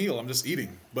just a meal. I'm just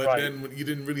eating. But Right. then you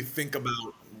didn't really think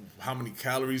about how many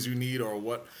calories you need or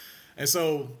what. And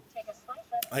so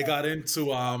I got into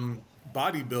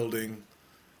bodybuilding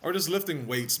or just lifting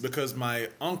weights because my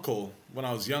uncle, when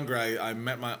I was younger, I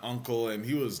met my uncle and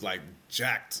he was like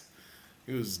jacked.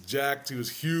 He was jacked. He was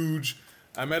huge.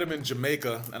 I met him in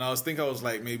Jamaica, and I was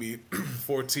like maybe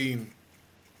 14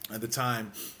 at the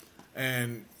time.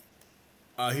 And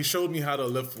he showed me how to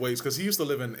lift weights because he used to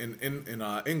live in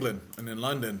England and in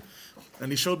London,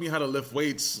 and he showed me how to lift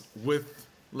weights with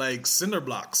like cinder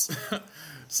blocks,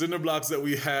 cinder blocks that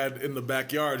we had in the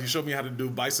backyard. He showed me how to do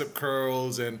bicep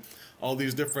curls and all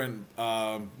these different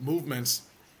movements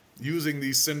using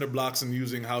these cinder blocks and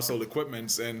using household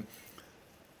equipments. And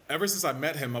ever since I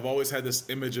met him, I've always had this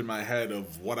image in my head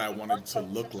of what I wanted to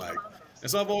look like. And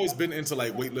so I've always been into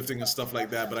like weightlifting and stuff like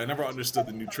that, but I never understood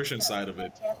the nutrition side of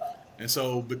it. And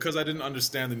so because I didn't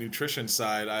understand the nutrition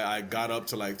side, I got up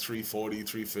to like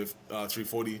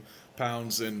 340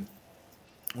 pounds and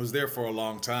was there for a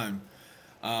long time.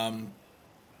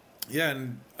 Yeah,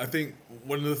 and I think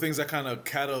one of the things that kind of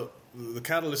the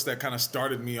catalyst that kind of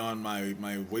started me on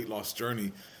my weight loss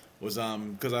journey was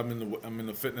because I'm in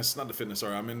the fitness, not the fitness,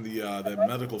 sorry, I'm in the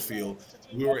medical field.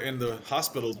 We were in the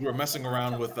hospitals. We were messing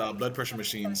around with blood pressure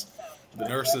machines, the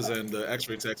nurses and the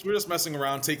X-ray techs. We were just messing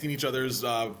around, taking each other's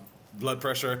blood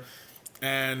pressure,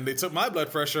 and they took my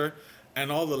blood pressure,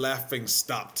 and all the laughing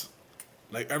stopped.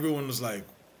 Like everyone was like,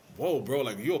 "Whoa, bro!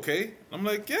 Like, you okay?" I'm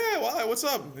like, "Yeah, why? What's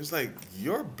up?" He's like,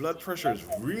 "Your blood pressure is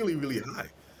really, really high."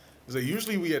 He's like,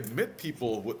 "Usually we admit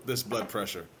people with this blood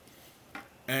pressure,"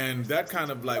 and that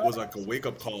kind of like was like a wake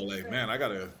up call. Like, man, I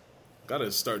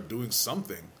gotta start doing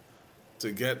something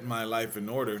to get my life in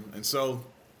order. And so,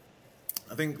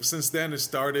 I think since then it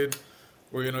started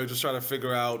where just try to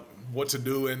figure out what to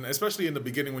do, and especially in the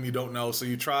beginning when you don't know, so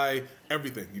you try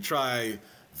everything. You try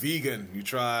vegan, you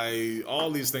try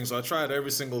all these things. So I tried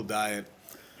every single diet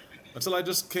until I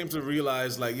just came to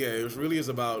realize, like, yeah, it really is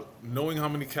about knowing how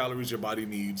many calories your body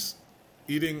needs,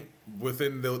 eating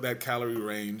within that calorie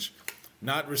range,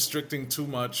 not restricting too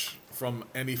much from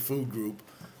any food group,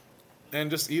 and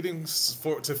just eating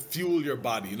to fuel your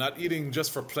body. Not eating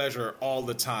just for pleasure all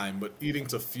the time, but eating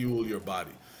to fuel your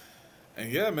body. And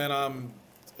yeah, man,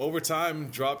 over time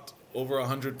dropped over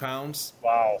 100 pounds.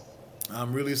 Wow.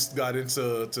 Really got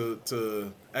into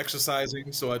to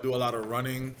exercising, so I do a lot of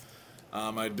running.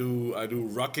 I do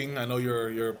rucking. I know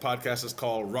your podcast is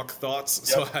called Ruck Thoughts,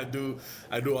 so Yep.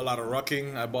 I do a lot of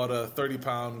rucking. I bought a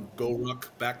 30-pound Go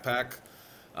Ruck backpack.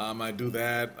 I do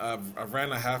that. I've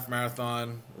ran a half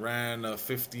marathon, ran a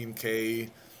 15K.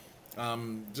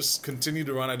 Just continue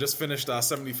to run. I just finished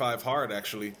 75 hard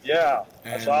actually. Yeah,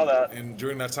 I saw that. And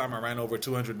during that time, I ran over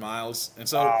 200 miles. And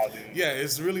so, Wow, dude. yeah,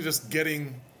 it's really just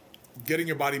getting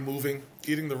your body moving,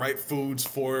 eating the right foods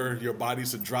for your body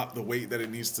to drop the weight that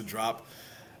it needs to drop.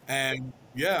 And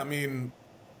yeah, I mean,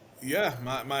 yeah,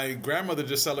 my grandmother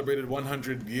just celebrated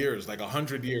 100 years, like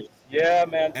 100 years. Yeah,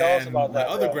 man, tell us And about my that,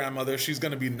 other bro. grandmother, she's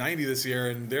going to be 90 this year,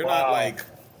 and they're Wow. not like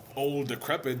old,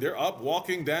 decrepit. They're up,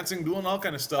 walking, dancing, doing all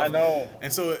kind of stuff. I know.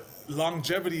 And so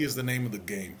longevity is the name of the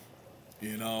game.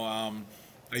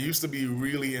 I used to be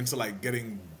really into like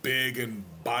getting big and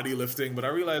body lifting, but I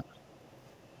realized,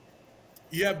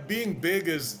 yeah, being big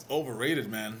is overrated,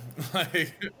 man.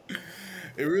 Like,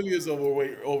 it really is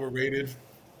overrated.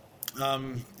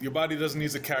 Your body doesn't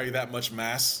need to carry that much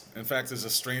mass. In fact, there's a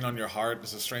strain on your heart,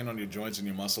 there's a strain on your joints and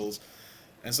your muscles.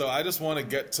 And so I just want to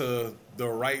get to the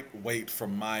right weight for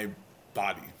my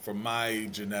body, for my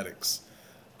genetics.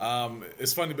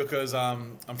 It's funny because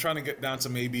I'm trying to get down to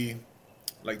maybe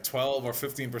like 12 or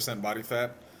 15% body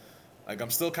fat. Like,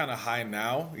 I'm still kind of high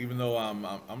now, even though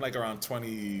I'm like around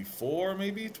 24,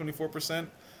 maybe 24%.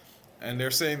 And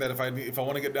they're saying that if I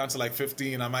want to get down to like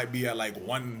 15, I might be at like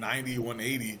 190,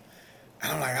 180.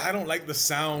 And I'm like, I don't like the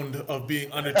sound of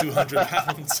being under 200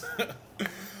 pounds.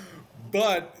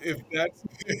 But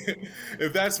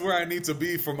if that's where I need to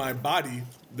be for my body,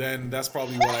 then that's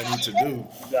probably what I need to do.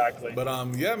 Exactly. But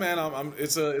yeah, man,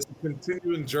 it's a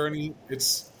continuing journey.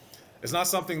 It's not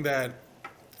something that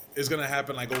is gonna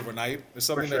happen like overnight. It's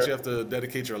something For that sure. you have to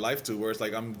dedicate your life to. Where it's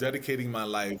like I'm dedicating my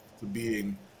life to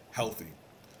being healthy.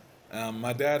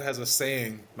 My dad has a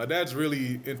saying. My dad's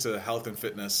really into health and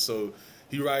fitness, so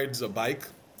he rides a bike.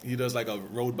 He does like a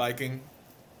road biking,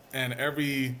 and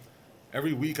every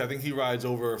week I think he rides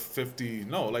over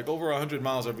over 100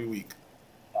 miles every week.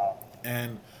 Wow.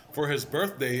 And for his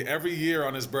birthday, every year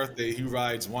on his birthday, he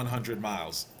rides 100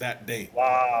 miles that day.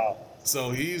 Wow. So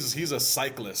he's a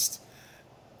cyclist.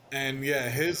 And yeah,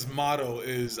 his motto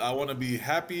is, I want to be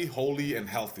happy, holy, and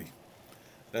healthy.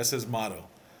 That's his motto.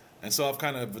 And so I've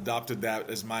kind of adopted that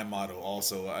as my motto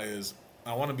also.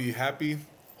 I want to be happy,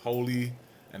 holy,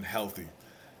 and healthy.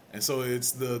 And so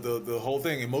it's the whole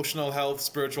thing: emotional health,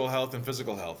 spiritual health, and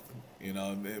physical health.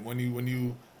 When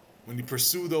you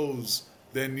pursue those,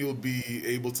 then you'll be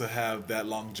able to have that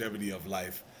longevity of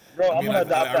life. Bro, I I'm mean, gonna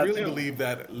adopt I that really too. believe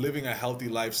that living a healthy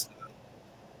lifestyle.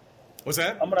 What's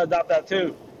that? I'm gonna adopt that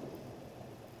too.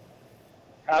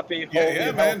 Happy, holy, Yeah,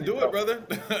 and man, healthy, do bro. it,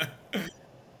 brother.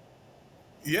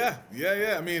 Yeah.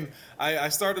 I mean, I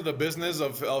started a business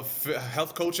of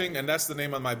health coaching, and that's the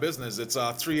name of my business. It's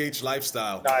 3H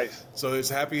Lifestyle. Nice. So it's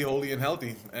happy, holy, and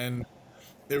healthy. And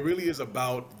it really is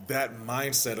about that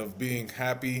mindset of being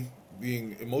happy,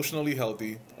 being emotionally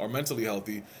healthy or mentally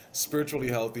healthy, spiritually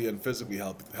healthy, and physically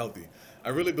healthy. I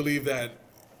really believe that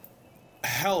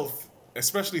health,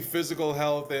 especially physical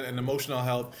health and emotional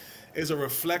health, is a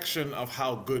reflection of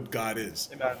how good God is.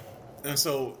 Amen. And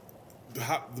so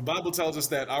the Bible tells us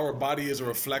that our body is a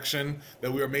reflection,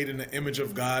 that we are made in the image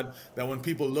of God, that when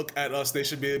people look at us, they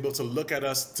should be able to look at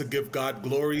us to give God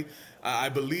glory. I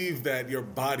believe that your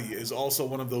body is also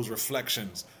one of those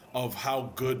reflections of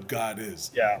how good God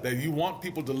is. Yeah. That you want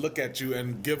people to look at you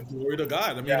and give glory to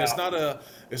God. I mean, Yeah.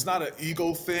 it's not an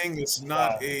ego thing. It's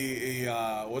not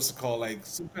a what's it called? Like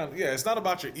some kind of, it's not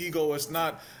about your ego. It's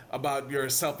not about your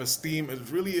self-esteem. It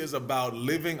really is about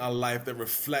living a life that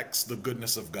reflects the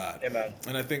goodness of God. Amen.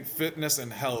 And I think fitness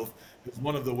and health is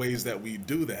one of the ways that we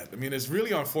do that. I mean, it's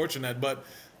really unfortunate,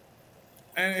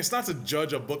 and it's not to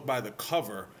judge a book by the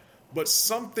cover, but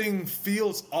something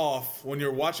feels off when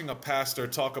you're watching a pastor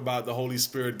talk about the Holy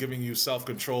Spirit giving you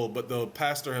self-control, but the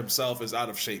pastor himself is out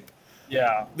of shape.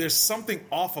 Yeah. There's something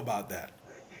off about that.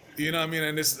 You know what I mean?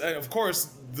 And it's, of course,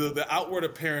 the outward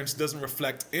appearance doesn't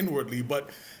reflect inwardly, but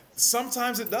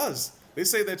sometimes it does. They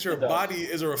say that your body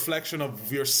is a reflection of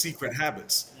your secret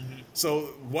habits. Mm-hmm.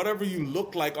 So whatever you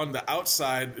look like on the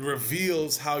outside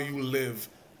reveals how you live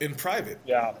in private.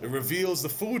 Yeah. It reveals the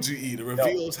foods you eat. It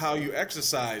reveals how you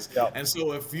exercise. Yep. And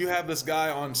so if you have this guy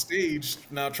on stage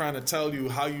now trying to tell you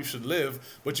how you should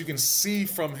live, but you can see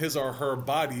from his or her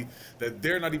body that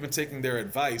they're not even taking their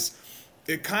advice,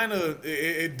 it kind of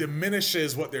it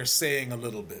diminishes what they're saying a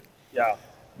little bit. Yeah.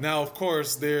 Now, of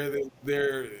course, that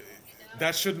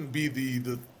shouldn't be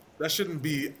that shouldn't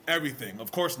be everything.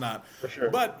 Of course not. For sure.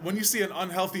 But when you see an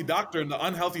unhealthy doctor and the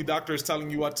unhealthy doctor is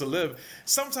telling you what to live,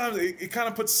 sometimes it kind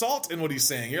of puts salt in what he's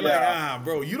saying. You're like,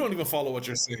 bro, you don't even follow what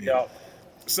you're saying. Yeah.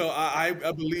 So I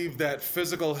believe that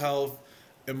physical health,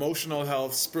 emotional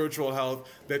health, spiritual health,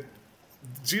 that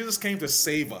Jesus came to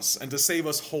save us and to save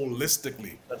us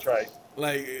holistically. That's right.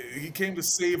 Like, he came to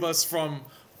save us from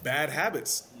bad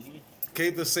habits. Mm-hmm.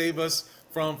 Came to save us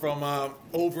from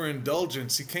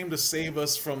overindulgence. He came to save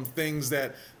us from things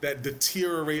that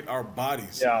deteriorate our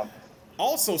bodies. Yeah.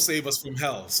 Also save us from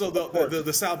hell. So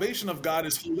the salvation of God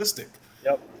is holistic.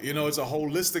 Yep. You know, it's a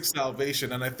holistic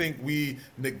salvation, and I think we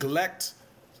neglect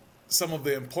some of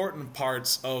the important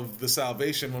parts of the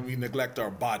salvation when we neglect our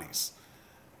bodies.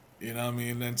 You know what I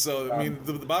mean? And so, I mean,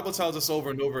 the Bible tells us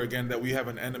over and over again that we have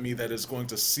an enemy that is going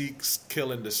to seek,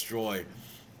 kill, and destroy.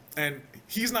 And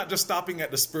he's not just stopping at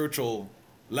the spiritual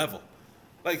level.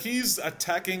 Like, he's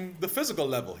attacking the physical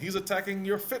level. He's attacking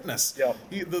your fitness. Yeah.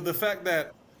 The fact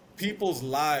that people's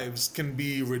lives can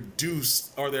be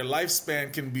reduced or their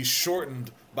lifespan can be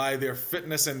shortened by their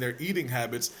fitness and their eating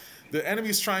habits, the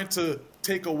enemy's trying to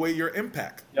take away your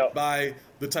impact by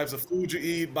the types of food you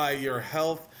eat, by your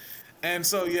health. And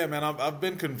so, yeah, man, I've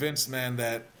been convinced, man,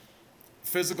 that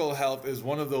physical health is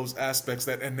one of those aspects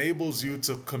that enables you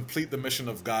to complete the mission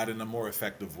of God in a more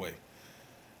effective way.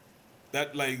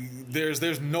 That, like,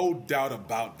 there's no doubt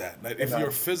about that. That if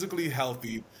you're physically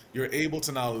healthy, you're able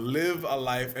to now live a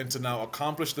life and to now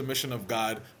accomplish the mission of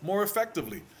God more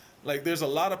effectively. Like, there's a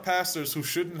lot of pastors who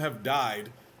shouldn't have died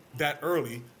that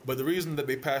early, but the reason that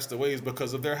they passed away is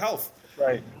because of their health.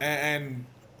 Right. And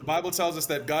the Bible tells us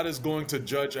that God is going to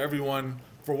judge everyone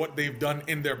for what they've done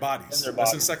in their bodies.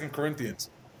 That's in 2 Corinthians.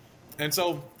 And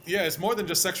so, yeah, it's more than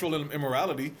just sexual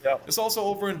immorality. Yep. It's also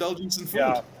overindulgence in food.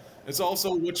 Yeah. It's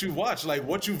also what you watch, like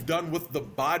what you've done with the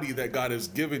body that God has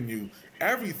given you,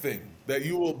 everything that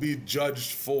you will be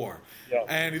judged for. Yep.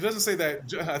 And he doesn't say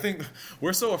that. I think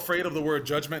we're so afraid of the word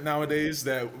judgment nowadays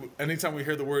that anytime we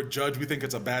hear the word judge, we think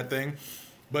it's a bad thing.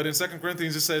 But in 2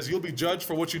 Corinthians, it says you'll be judged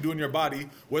for what you do in your body,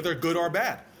 whether good or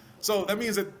bad. So that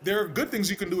means that there are good things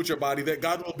you can do with your body that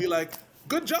God will be like,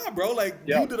 good job, bro. Like,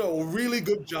 you did a really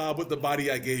good job with the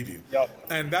body I gave you. Yep.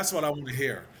 And that's what I want to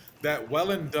hear. That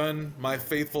well and done, my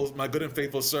good and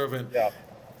faithful servant,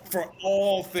 for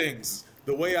all things.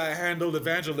 The way I handled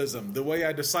evangelism, the way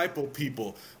I discipled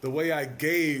people, the way I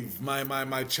gave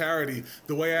my charity,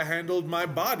 the way I handled my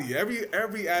body.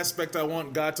 Every aspect I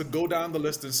want God to go down the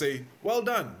list and say, well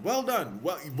done, well done,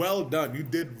 well done. You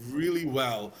did really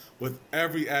well with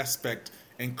every aspect,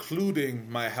 including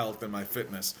my health and my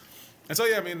fitness. And so,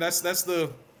 yeah, I mean, that's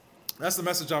the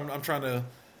message I'm trying to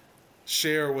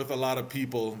share with a lot of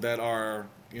people that are,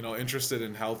 you know, interested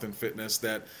in health and fitness.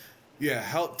 That, yeah,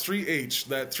 health 3H,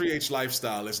 that 3H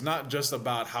lifestyle is not just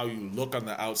about how you look on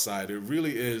the outside. It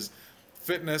really is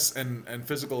fitness and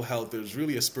physical health is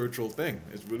really a spiritual thing.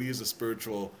 It really is a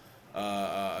spiritual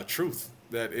truth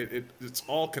that it's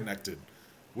all connected.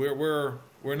 We're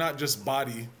not just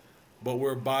body, but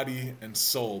we're body and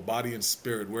soul, body and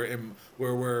spirit.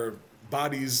 We're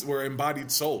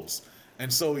embodied souls.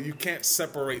 And so you can't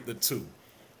separate the two.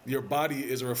 Your body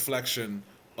is a reflection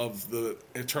of the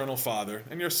eternal Father,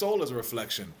 and your soul is a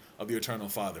reflection of the eternal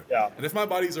Father. Yeah. And if my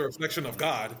body is a reflection of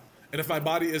God, and if my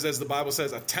body is, as the Bible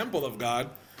says, a temple of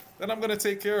God, then I'm going to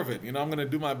take care of it. I'm going to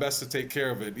do my best to take care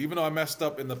of it. Even though I messed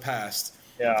up in the past,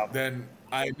 Yeah. then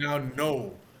I now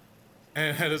know.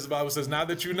 And as the Bible says, now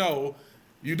that you know,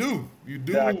 you do. You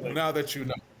do Exactly. now that you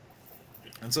know.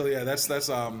 And so yeah, that's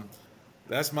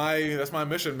my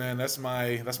mission, man. That's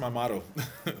my motto.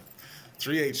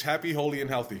 3H, happy, holy, and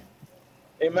healthy.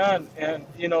 Amen. And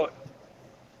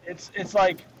it's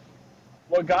like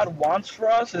what God wants for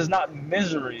us is not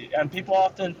misery. And people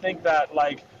often think that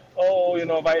like, oh,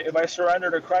 if I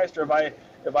surrender to Christ, or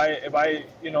if I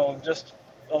just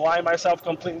align myself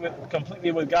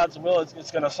completely with God's will,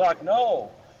 it's gonna suck.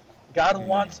 No, God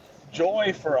wants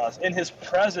joy for us. In His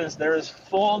presence, there is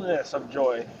fullness of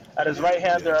joy. At His right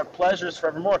hand, there are pleasures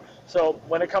forevermore. So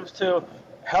when it comes to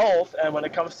health, and when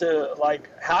it comes to like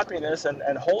happiness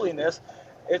and holiness,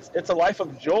 it's a life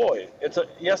of joy.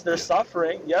 Yes, there's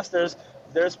suffering. Yes, there's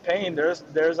pain. There's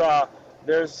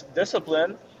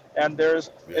discipline, and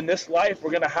in this life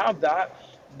we're gonna have that.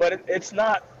 But it's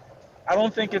not. I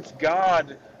don't think it's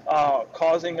God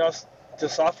causing us to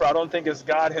suffer. I don't think it's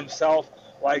God Himself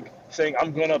like saying,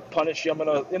 I'm going to punish you.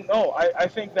 No, I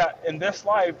think that in this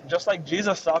life, just like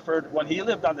Jesus suffered when He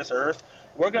lived on this earth,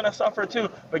 we're going to suffer too.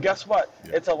 But guess what?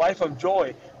 Yeah. It's a life of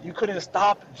joy. You couldn't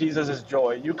stop Jesus'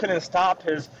 joy. You couldn't stop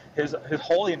his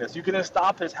holiness. You couldn't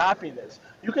stop His happiness.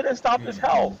 You couldn't stop His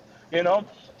health,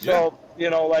 So,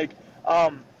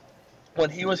 when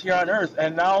He was here on earth,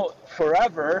 and now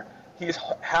forever, He's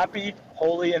happy,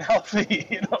 holy, and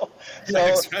healthy, So,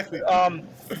 exactly.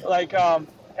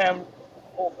 And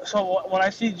so when I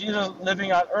see Jesus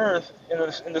living on earth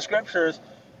in the scriptures,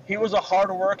 He was a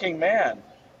hardworking man,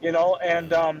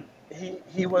 and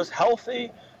he was healthy.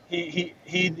 He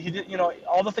did,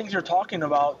 all the things you're talking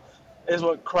about is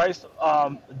what Christ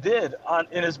did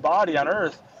in His body on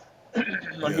earth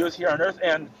when He was here on earth,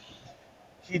 and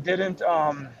He didn't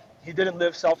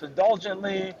live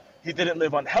self-indulgently. He didn't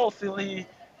live unhealthily.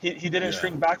 He didn't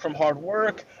shrink back from hard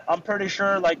work. I'm pretty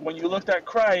sure, like when you looked at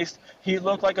Christ, He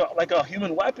looked like a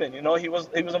human weapon. He was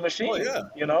a machine.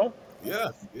 Oh, yeah.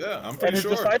 I'm pretty sure. And His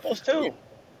disciples too.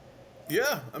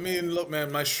 Yeah, I mean, look,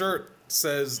 man, my shirt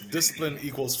says discipline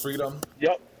equals freedom.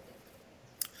 Yep.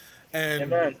 And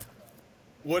Amen.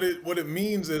 What it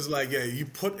means is like, you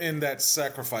put in that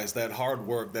sacrifice, that hard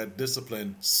work, that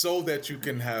discipline, so that you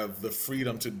can have the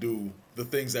freedom to do the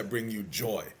things that bring you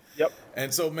joy. Yep.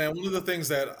 And so, man, one of the things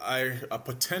that a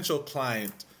potential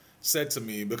client said to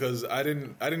me, because I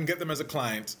didn't get them as a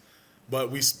client,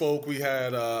 but we spoke, we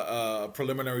had a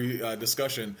preliminary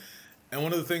discussion, and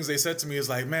one of the things they said to me is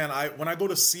like, man, when I go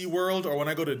to SeaWorld or when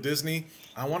I go to Disney,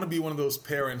 I want to be one of those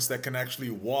parents that can actually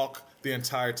walk the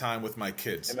entire time with my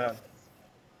kids. Amen.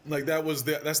 Like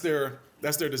that's their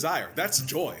desire. That's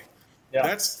joy. Yeah.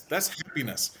 That's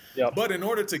happiness. Yep. But in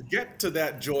order to get to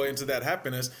that joy and to that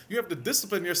happiness, you have to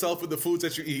discipline yourself with the foods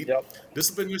that you eat. Yep.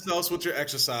 Discipline yourselves with your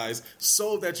exercise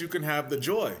so that you can have the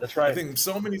joy. That's right. I think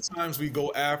so many times we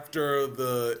go after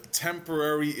the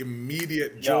temporary,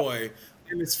 immediate joy,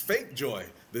 and it's fake joy.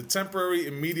 The temporary,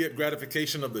 immediate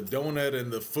gratification of the donut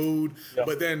and the food. Yep.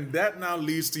 But then that now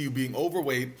leads to you being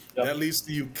overweight. Yep. That leads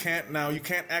to you can't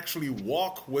actually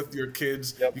walk with your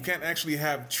kids. Yep. You can't actually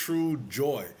have true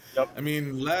joy. Yep. I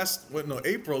mean,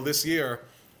 April this year,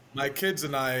 my kids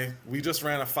and I, we just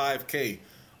ran a 5K.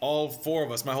 All four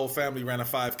of us, my whole family ran a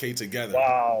 5K together.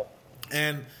 Wow.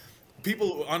 And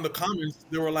people on the comments,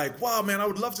 they were like, wow, man, I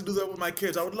would love to do that with my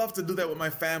kids. I would love to do that with my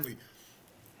family.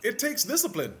 It takes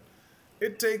discipline.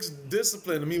 It takes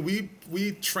discipline. I mean,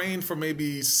 we trained for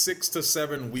maybe 6 to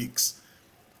 7 weeks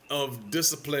of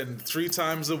discipline 3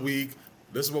 times a week.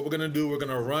 This is what we're going to do. We're going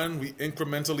to run. We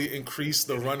incrementally increase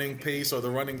the running pace or the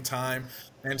running time.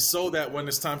 And so that when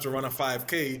it's time to run a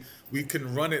 5K, we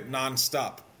can run it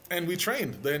nonstop. And we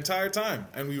trained the entire time.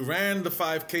 And we ran the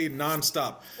 5K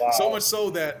nonstop. Wow. So much so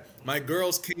that my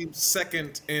girls came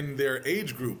second in their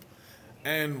age group.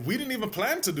 And we didn't even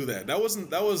plan to do that.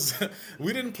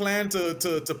 We didn't plan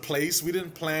to place. We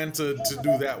didn't plan to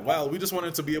do that well. We just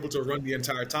wanted to be able to run the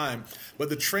entire time. But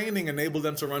the training enabled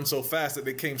them to run so fast that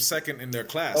they came second in their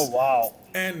class. Oh, wow.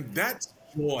 And that's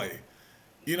joy.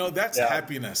 That's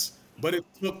happiness. But it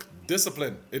took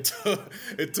discipline. It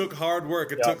took hard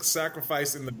work. It took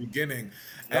sacrifice in the beginning.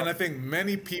 And I think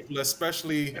many people,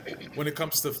 especially when it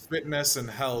comes to fitness and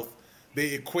health,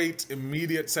 they equate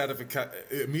immediate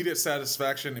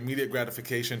satisfaction, immediate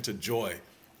gratification to joy.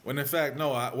 When in fact,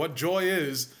 no, what joy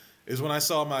is when I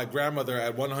saw my grandmother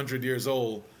at 100 years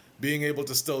old being able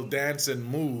to still dance and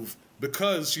move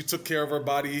because she took care of her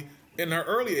body in her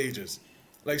early ages.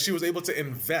 Like she was able to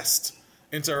invest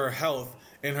into her health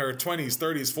in her 20s,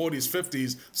 30s, 40s,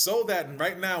 50s, so that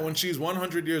right now when she's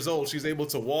 100 years old, she's able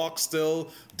to walk still,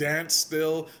 dance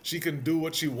still, she can do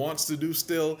what she wants to do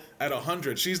still at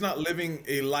 100. She's not living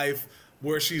a life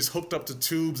where she's hooked up to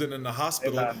tubes and in the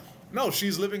hospital. Amen. No,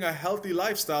 she's living a healthy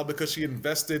lifestyle because she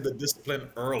invested the discipline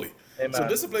early. Amen. So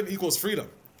discipline equals freedom.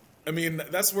 I mean,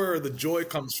 that's where the joy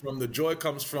comes from. The joy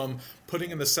comes from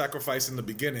putting in the sacrifice in the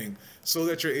beginning so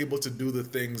that you're able to do the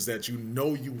things that you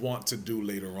know you want to do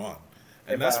later on.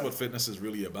 And that's what fitness is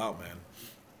really about, man.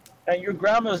 And your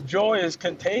grandma's joy is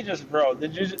contagious, bro.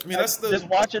 Did you? I mean, that's just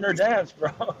watching her dance,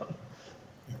 bro.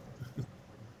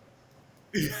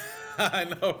 I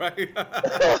know, right?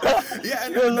 Yeah,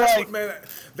 and that's like, man.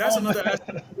 That's another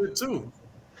aspect of it too.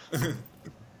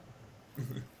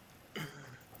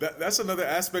 That's another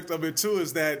aspect of it too,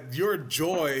 is that your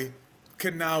joy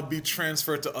can now be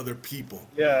transferred to other people.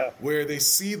 Yeah. Where they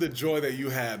see the joy that you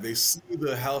have, they see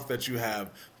the health that you have,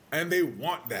 and they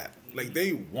want that. Like,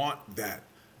 they want that.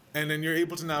 And then you're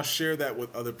able to now share that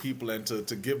with other people and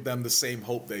to give them the same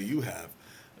hope that you have.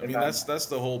 I mean, that's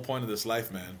the whole point of this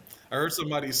life, man. I heard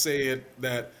somebody say it,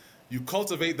 that you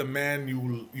cultivate the man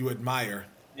you admire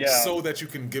so that you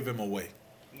can give him away.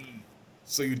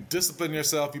 So you discipline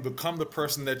yourself, you become the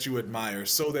person that you admire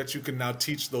so that you can now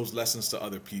teach those lessons to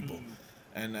other people.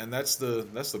 And that's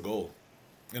the goal.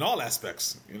 In all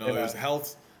aspects. You know, there's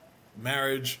health,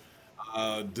 marriage,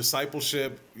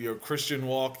 discipleship, your Christian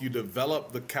walk. You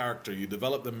develop the character, you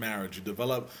develop the marriage, you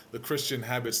develop the Christian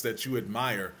habits that you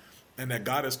admire and that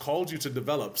God has called you to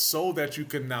develop so that you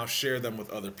can now share them with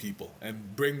other people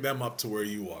and bring them up to where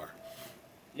you are.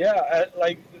 Yeah,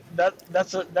 like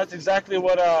that's exactly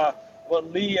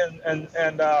what Lee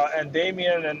and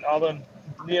Damien and all them,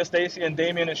 Leah, Stacy and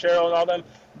Damien and Cheryl and all them,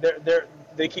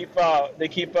 they keep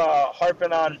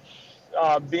harping on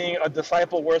being a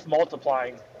disciple worth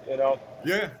multiplying. You know.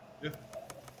 Yeah.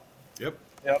 Yep.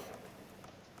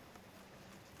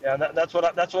 Yeah, that's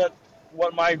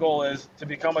what my goal is, to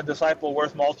become a disciple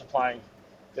worth multiplying.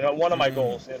 You know, one of my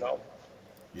goals. You know.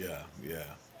 Yeah.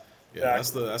 That's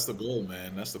the goal,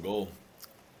 man. That's the goal.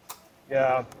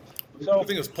 Yeah. So the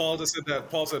thing is, Paul just said that.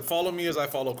 Paul said, "Follow me as I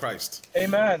follow Christ."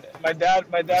 Amen. My dad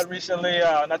recently,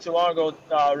 not too long ago,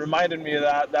 reminded me of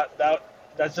that.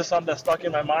 That's just something that stuck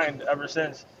in my mind ever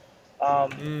since.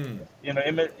 You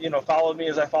know, follow me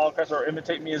as I follow Christ, or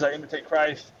imitate me as I imitate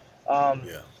Christ.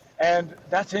 And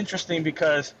that's interesting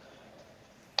because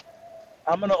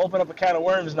I'm going to open up a can of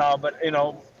worms now. But you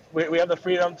know, we have the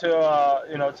freedom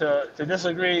to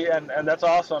disagree, and that's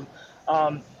awesome.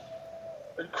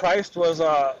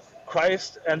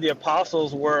 Christ and the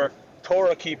apostles were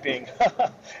Torah keeping,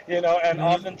 you know, and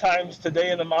oftentimes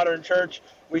today in the modern church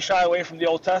we shy away from the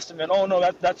Old Testament. Oh no,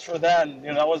 that's for then,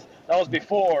 you know, that was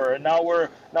before, and now we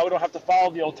don't have to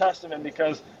follow the Old Testament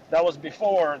because that was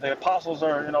before. The apostles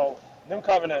are, you know, New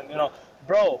Covenant, you know,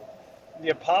 bro. The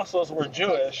apostles were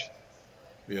Jewish.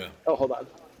 Yeah. Oh, hold on.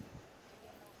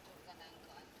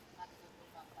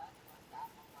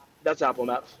 That's Apple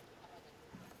Maps.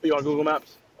 You on Google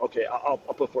Maps? Okay, I'll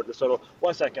put forth the total.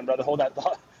 1 second, brother. Hold that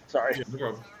thought. Sorry. Yeah, no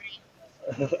problem.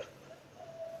 Put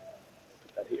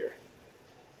that here.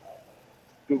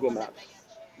 Google Maps.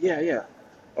 Yeah.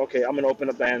 Okay, I'm going to open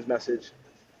up Diane's message.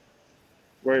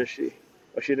 Where is she?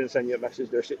 Oh, she didn't send you a message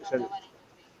there. She sent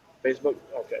Facebook?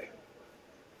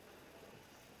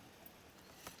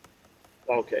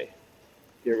 Okay,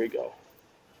 here we go.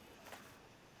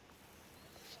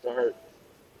 Start.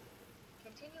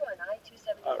 Continue on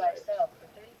I-275 south for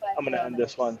 35 I'm going to end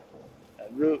this one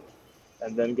and route,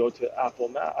 and then go to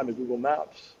Google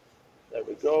Maps. There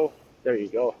we go. There you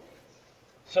go.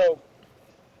 So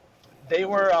they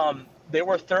were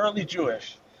thoroughly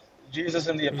Jewish. Jesus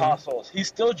and the apostles. He's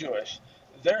still Jewish.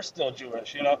 They're still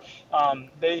Jewish. You know,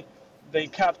 they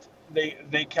kept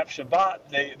Shabbat.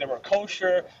 They were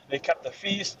kosher. They kept the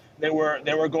feast. They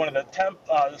were going to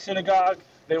the synagogue.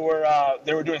 They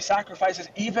were doing sacrifices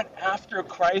even after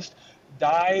Christ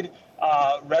died,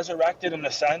 resurrected, and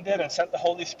ascended, and sent the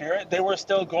Holy Spirit. They were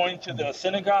still going to the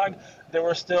synagogue. They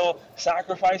were still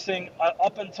sacrificing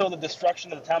up until the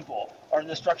destruction of the temple, or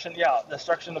destruction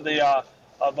of the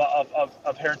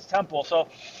of Herod's temple. So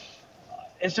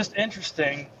it's just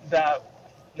interesting that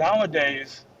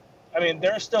nowadays, I mean,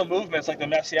 there are still movements like the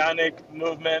Messianic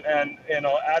movement and, you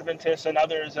know, Adventists and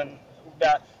others, and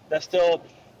that still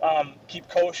keep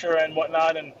kosher and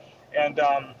whatnot, and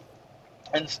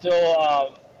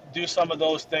still do some of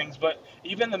those things. But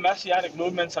even the Messianic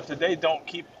movements of today don't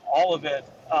keep all of it.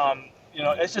 You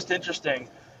know, it's just interesting.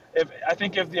 I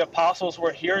think if the apostles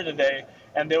were here today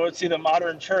and they would see the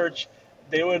modern church,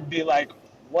 they would be like,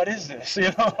 "What is this?"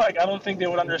 You know, like, I don't think they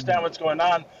would understand what's going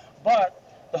on. But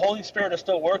the Holy Spirit is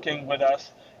still working with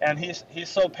us, and he's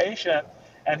so patient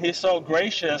and he's so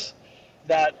gracious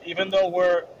that even though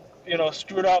we're,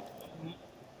 screwed up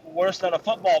worse than a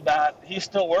football bat, he's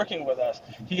still working with us.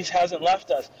 He hasn't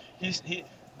left us.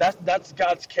 That's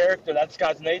God's character. That's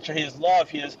God's nature. He is love.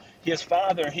 He is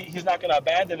Father. He's not going to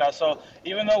abandon us. So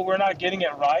even though we're not getting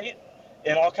it right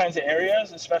in all kinds of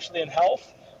areas, especially in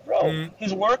health, bro,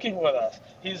 he's working with us.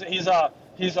 He's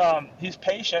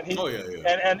patient.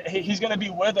 And he's going to be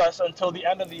with us until the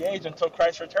end of the age, until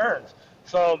Christ returns.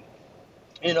 So,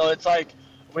 it's like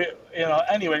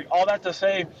anyway, all that to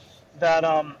say that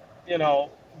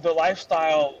the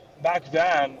lifestyle back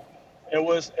then, it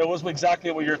was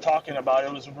exactly what you're talking about.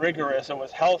 It was rigorous. It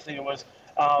was healthy. It was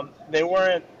they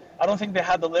weren't. I don't think they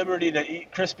had the liberty to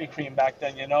eat Krispy Kreme back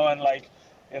then, and I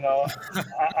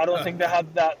don't think they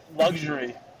had that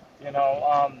luxury, and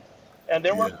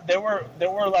there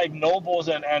were like nobles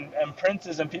and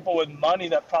princes and people with money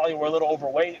that probably were a little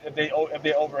overweight if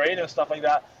they overate and stuff like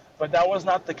that. But that was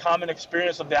not the common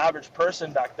experience of the average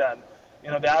person back then.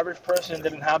 The average person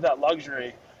didn't have that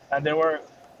luxury, and they were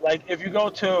like, if you go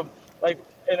to like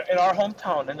in our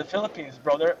hometown in the Philippines,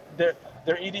 bro,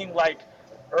 they're eating like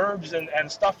herbs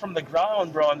and stuff from the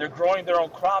ground, bro, and they're growing their own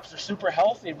crops. They're super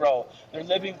healthy, bro. They're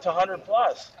living to 100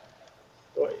 plus.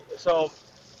 So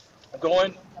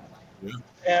going,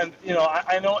 and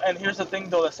I know. And here's the thing,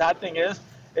 though. The sad thing is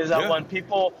that when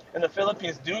people in the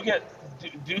Philippines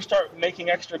do start making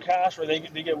extra cash, or they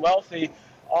get wealthy,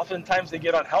 oftentimes they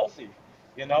get unhealthy.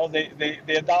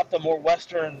 They adopt a more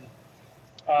Western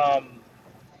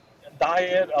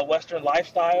diet, a Western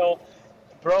lifestyle,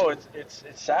 bro. It's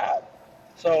sad.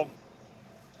 So,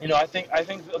 I think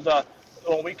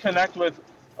when we connect with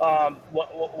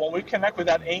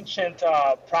that ancient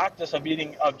practice of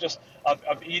eating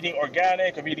of eating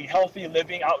organic, of eating healthy,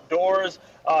 living outdoors,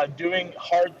 doing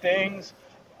hard things,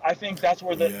 I think that's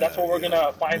where we're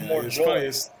gonna find more joy. Funny.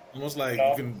 It's almost like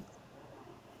you can.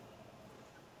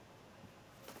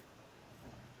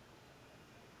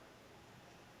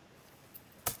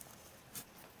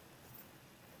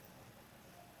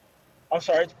 I'm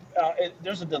sorry,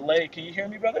 there's a delay. Can you hear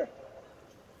me, brother?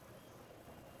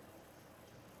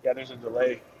 Yeah, there's a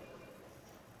delay.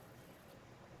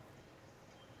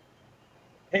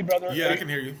 Hey, brother. Yeah, I can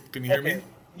hear you. Can you hear me?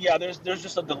 Yeah, there's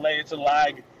just a delay. It's a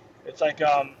lag. It's like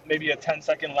maybe a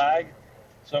 10-second lag.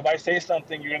 So if I say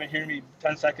something, you're gonna hear me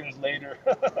 10 seconds later.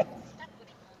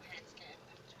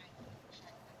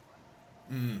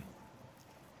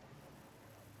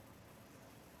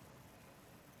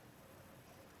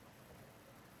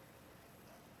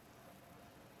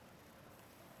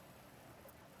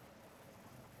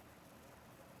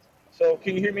 So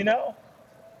can you hear me now?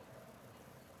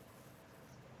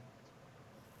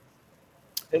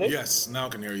 Hello? Yes, now I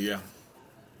can hear you. Yeah.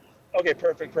 Okay,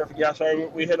 perfect. Yeah, sorry,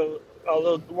 we hit a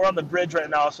little. We're on the bridge right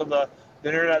now, so the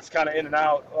internet's kind of in and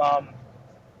out.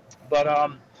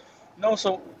 No.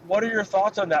 So, what are your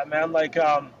thoughts on that, man? Like,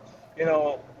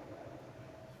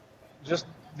 just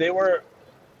they were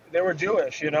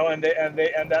Jewish, and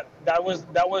that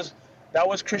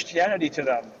was Christianity to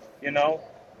them,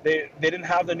 They didn't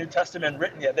have the New Testament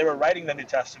written yet. They were writing the New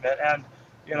Testament, and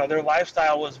their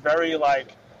lifestyle was very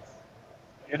like.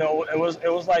 It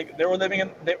was like they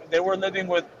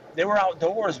were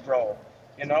outdoors, bro.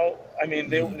 I mean,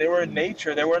 they were in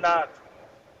nature. They were not.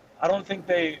 I don't think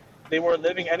they were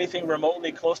living anything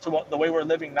remotely close to the way we're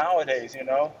living nowadays.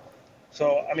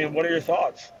 So I mean, what are your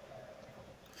thoughts?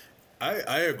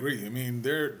 I agree. I mean,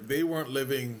 they weren't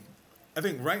living. I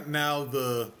think right now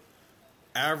the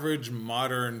average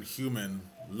modern human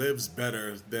lives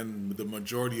better than the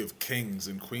majority of kings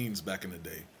and queens back in the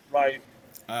day. Right.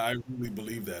 I really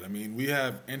believe that. I mean, we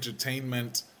have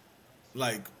entertainment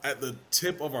like at the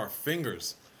tip of our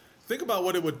fingers. Think about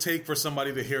what it would take for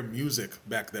somebody to hear music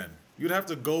back then. You'd have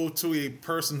to go to a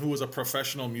person who was a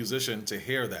professional musician to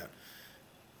hear that.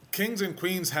 Kings and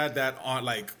queens had that on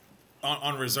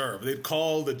reserve. They'd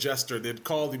call the jester, they'd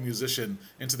call the musician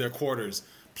into their quarters.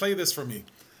 Play this for me.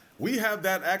 We have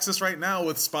that access right now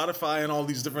with Spotify and all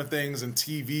these different things and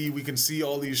TV. We can see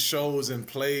all these shows and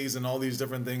plays and all these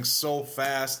different things so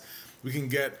fast. We can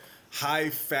get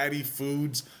high fatty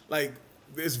foods. Like,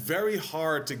 it's very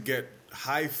hard to get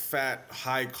high fat,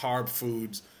 high carb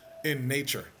foods in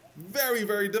nature. Very,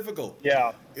 very difficult.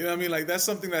 Yeah. You know what I mean? Like, that's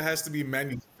something that has to be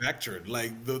manufactured.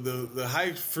 Like the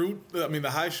high fruit,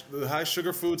 the high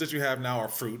sugar foods that you have now are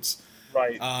fruits.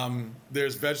 Right.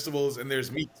 There's vegetables and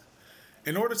there's meat.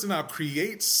 In order to now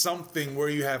create something where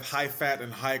you have high fat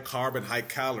and high carb and high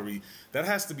calorie, that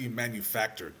has to be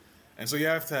manufactured. And so you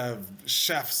have to have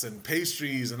chefs and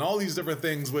pastries and all these different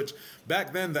things, which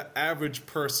back then the average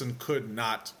person could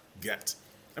not get.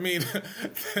 I mean,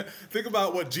 think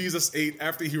about what Jesus ate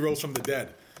after he rose from the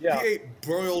dead. Yeah. He ate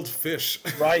broiled fish.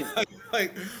 Right.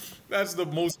 Like, that's the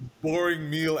most boring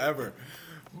meal ever.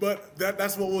 But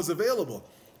that's what was available.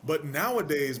 But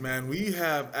nowadays, man, we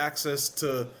have access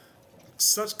to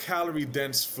such calorie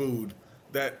dense food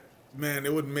that, man,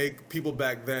 it would make people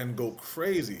back then go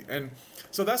crazy. And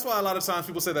so that's why a lot of times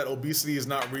people say that obesity is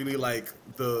not really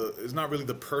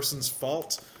the person's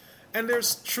fault. And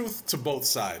there's truth to both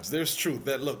sides. There's truth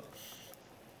that, look,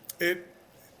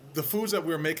 the foods that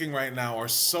we're making right now are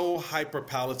so hyper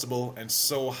palatable and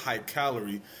so high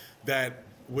calorie that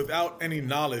without any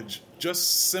knowledge,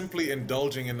 just simply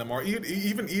indulging in them or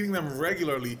even eating them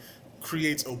regularly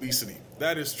creates obesity.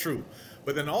 That is true.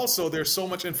 But then also there's so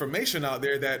much information out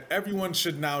there that everyone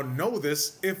should now know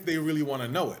this if they really want to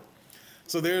know it.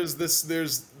 So there's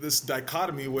this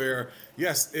dichotomy where,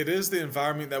 yes, it is the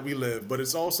environment that we live, but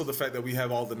it's also the fact that we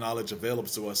have all the knowledge available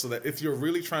to us so that if you're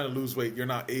really trying to lose weight, you're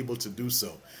not able to do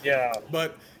so. Yeah.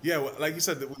 But yeah, like you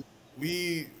said, that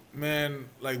we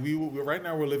right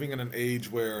now we're living in an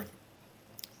age where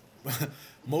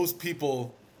most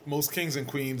people, most kings and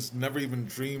queens never even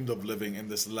dreamed of living in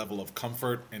this level of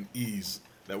comfort and ease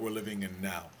that we're living in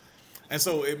now. And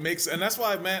so and that's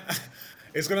why, man,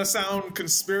 it's going to sound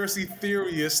conspiracy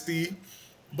theoristy,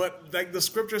 but like the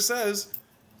scripture says,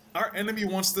 our enemy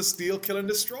wants to steal, kill, and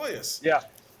destroy us. Yeah.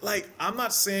 Like, I'm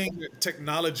not saying that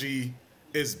technology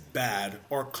is bad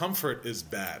or comfort is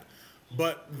bad,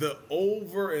 but the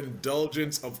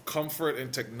overindulgence of comfort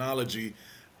and technology,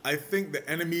 I think the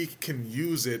enemy can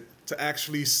use it to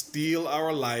actually steal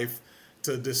our life,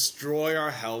 to destroy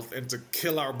our health, and to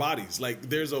kill our bodies. Like,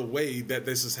 there's a way that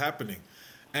this is happening.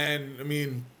 And, I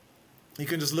mean, you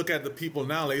can just look at the people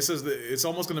now. Like, it says that it's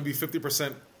almost going to be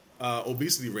 50%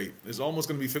 obesity rate. It's almost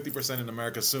going to be 50% in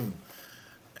America soon.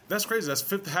 That's crazy. That's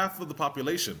half of the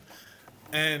population.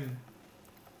 And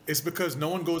it's because no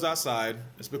one goes outside.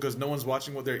 It's because no one's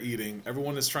watching what they're eating.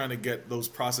 Everyone is trying to get those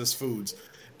processed foods.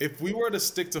 If we were to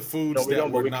stick to foods we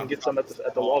can get some at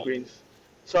the Walgreens.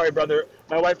 Sorry, brother.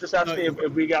 My wife just asked me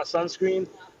if we got sunscreen.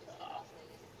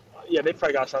 Yeah, they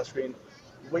probably got sunscreen.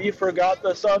 We forgot the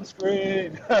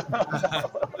sunscreen.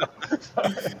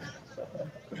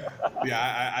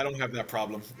 Yeah, I don't have that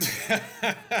problem.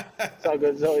 It's all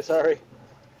good, Zoe. Sorry.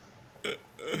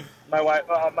 My wife,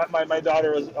 my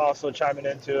daughter was also chiming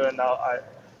in too, and now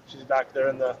she's back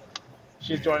there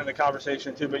she's joining the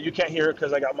conversation too. But you can't hear it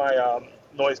because I got my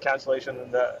noise cancellation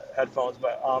in the headphones.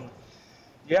 But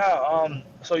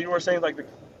so you were saying like the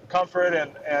comfort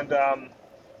and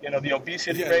the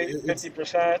obesity rate,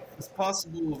 50%. It's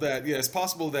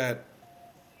possible that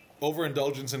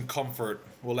overindulgence in comfort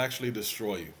will actually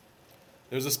destroy you.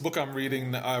 There's this book I'm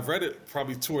reading. I've read it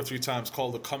probably 2 or 3 times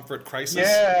called The Comfort Crisis.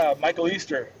 Yeah, Michael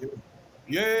Easter.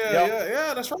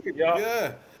 Yeah, that's right. Yeah.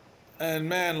 Yeah. And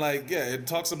man, it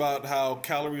talks about how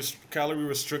calorie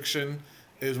restriction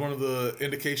is one of the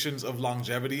indications of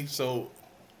longevity. So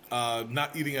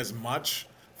not eating as much,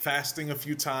 fasting a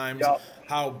few times,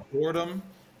 how boredom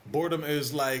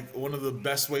is like one of the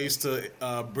best ways to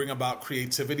bring about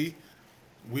creativity.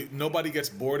 Nobody gets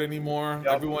bored anymore.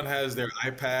 Yep. Everyone has their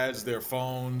iPads, their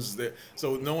phones,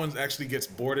 so no one actually gets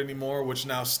bored anymore, which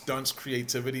now stunts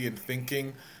creativity and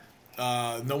thinking.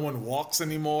 No one walks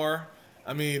anymore.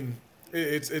 I mean,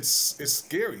 it's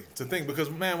scary to think because,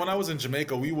 man, when I was in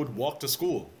Jamaica, we would walk to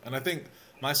school, and I think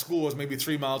my school was maybe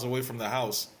 3 miles away from the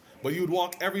house, but you would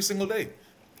walk every single day.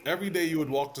 Every day you would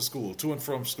walk to school, to and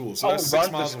from school. So that's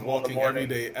 6 miles of walking every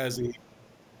day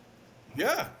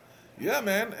Yeah,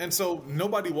 man. And so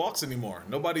nobody walks anymore.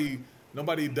 Nobody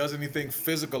does anything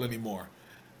physical anymore.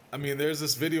 I mean, there's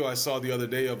this video I saw the other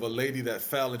day of a lady that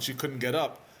fell and she couldn't get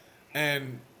up.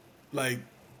 And like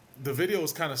the video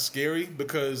was kind of scary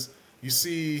because you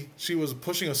see she was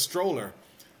pushing a stroller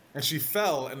and she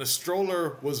fell and the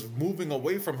stroller was moving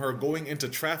away from her going into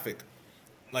traffic,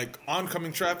 like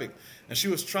oncoming traffic. And she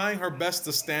was trying her best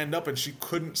to stand up and she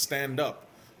couldn't stand up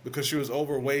because she was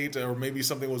overweight or maybe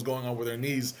something was going on with her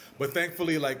knees. But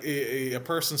thankfully, like a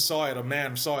person saw it, a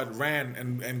man saw it, ran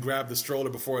and grabbed the stroller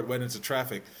before it went into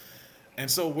traffic. And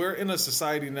so we're in a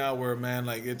society now where, man,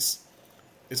 like it's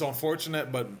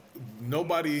unfortunate, but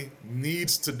nobody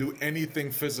needs to do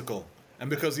anything physical. And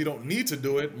because you don't need to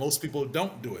do it, most people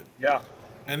don't do it. Yeah.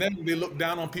 And then they look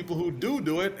down on people who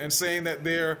do it and saying that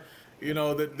they're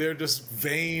just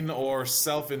vain or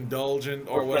self-indulgent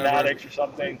or whatever. Fanatics or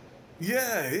something.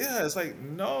 Yeah. It's like,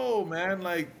 no, man.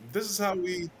 Like this is how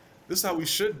we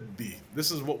should be.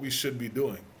 This is what we should be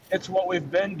doing. it's what we've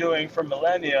been doing for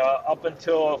millennia up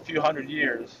until a few hundred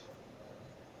years,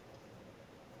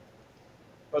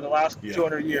 or the last Yeah,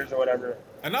 200 yeah. years or whatever.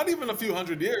 And not even a few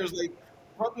hundred years, like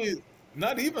probably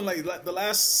not even like the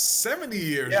last 70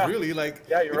 years, Yeah, really. Like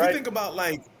yeah, you're if you right. think about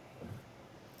like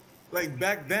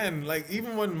back then, like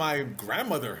even when my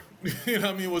grandmother, you know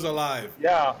what I mean, was alive.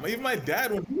 Yeah, Even my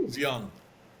dad when he was young.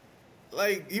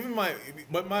 Like even my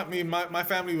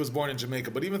family was born in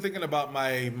Jamaica, but even thinking about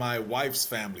my wife's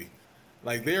family,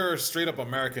 like they're straight up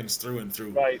Americans through and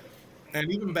through. right,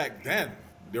 And even back then,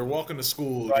 you're walking to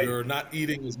school, right. you're not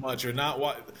eating as much, you're not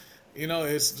what,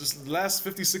 it's just the last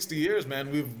 50, 60 years, man,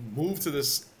 we've moved to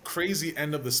this crazy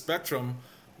end of the spectrum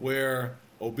where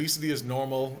obesity is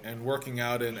normal and working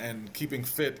out and keeping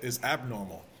fit is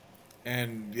abnormal.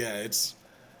 And yeah, it's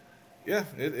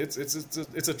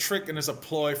a trick and it's a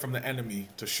ploy from the enemy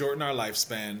to shorten our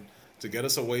lifespan, to get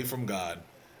us away from God.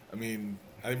 I mean,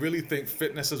 I really think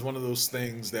fitness is one of those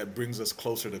things that brings us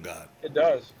closer to God. It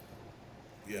does.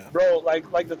 Yeah. Bro,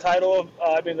 like the title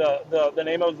of, the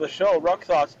name of the show, Ruck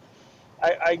Thoughts,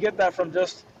 I get that from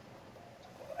just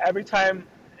every time,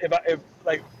 if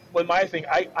like, with my thing,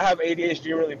 I have ADHD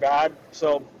really bad,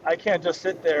 so I can't just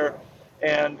sit there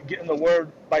and get in the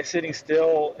Word by sitting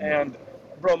still, and,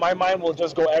 bro, my mind will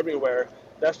just go everywhere.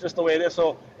 That's just the way it is.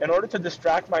 So in order to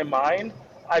distract my mind,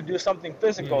 I do something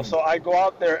physical. So I go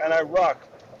out there and I ruck,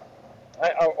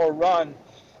 or run,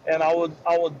 and I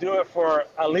will do it for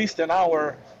at least an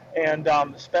hour, and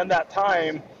spend that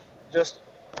time just.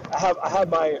 I have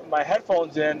my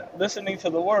headphones in, listening to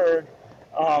the Word,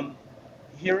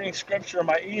 hearing Scripture in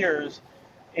my ears,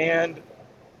 and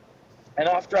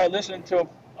after I listen to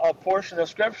a portion of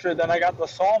Scripture, then I got the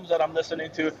Psalms that I'm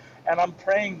listening to, and I'm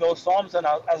praying those Psalms, and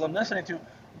as I'm listening to,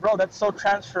 bro, that's so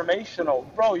transformational,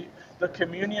 bro. The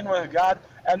communion with God,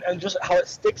 and just how it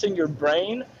sticks in your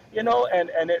brain, and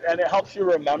it helps you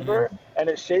remember, and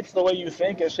it shapes the way you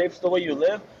think, it shapes the way you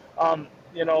live,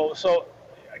 So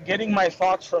getting my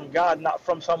thoughts from God, not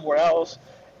from somewhere else,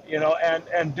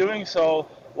 and doing so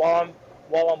while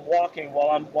I'm walking,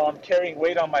 while I'm carrying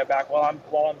weight on my back, while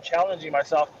I'm challenging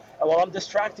myself, and while I'm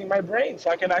distracting my brain, so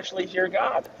I can actually hear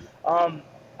God.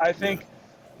 I think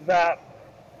that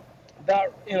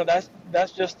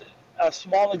that's just a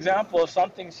small example of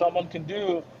something someone can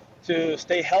do to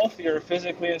stay healthier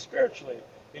physically and spiritually.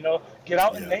 Get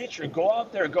out in nature, go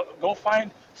out there, go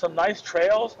find some nice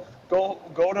trails, go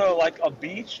to like a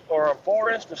beach or a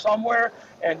forest or somewhere,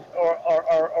 and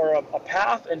or a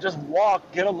path, and just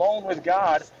walk, get alone with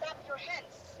God,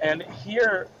 and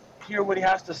hear what He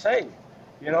has to say,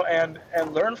 and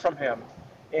learn from Him,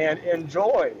 and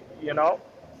enjoy.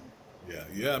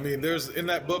 Yeah. I mean, there's in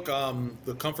that book,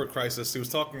 The Comfort Crisis, he was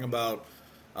talking about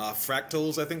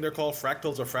fractals. I think they're called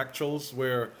fractals or fractals,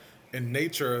 where in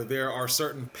nature there are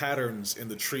certain patterns in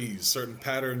the trees, certain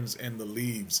patterns in the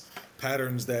leaves,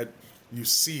 patterns that you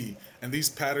see, and these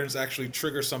patterns actually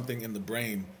trigger something in the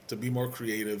brain to be more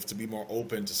creative, to be more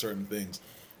open to certain things.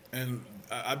 And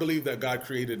I believe that God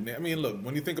created. I mean, look,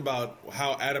 when you think about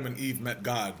how Adam and Eve met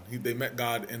God, they met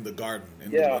God in the garden,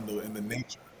 in the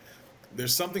nature.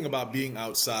 There's something about being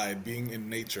outside, being in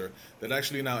nature, that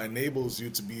actually now enables you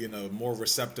to be in a more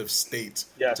receptive state,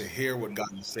 to hear what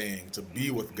God is saying, to be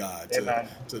with God,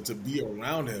 to be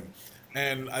around Him.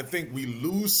 And I think we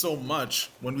lose so much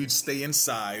when we stay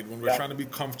inside, when we're trying to be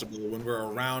comfortable, when we're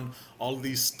around all of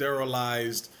these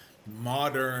sterilized,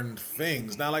 modern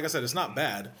things. Now, like I said, it's not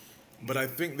bad, but I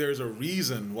think there's a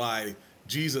reason why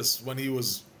Jesus, when He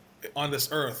was on this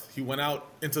earth, He went out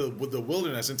into the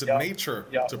wilderness, into nature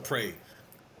to pray.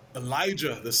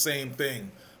 Elijah, the same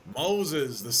thing.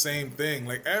 Moses, the same thing.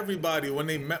 Like everybody, when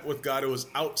they met with God, it was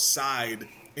outside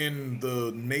in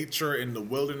the nature, in the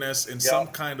wilderness, in some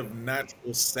kind of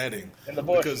natural setting. In the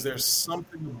bush. Because there's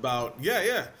something about,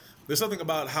 there's something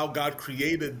about how God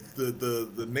created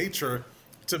the nature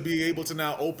to be able to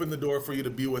now open the door for you to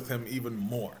be with Him even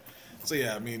more. So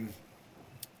I mean,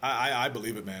 I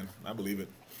believe it, man. I believe it.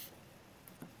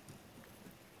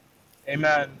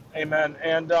 Amen.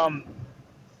 And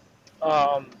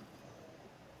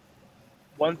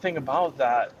one thing about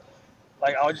that,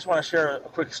 like, I just want to share a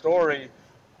quick story.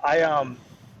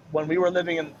 When we were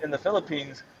living in the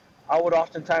Philippines, I would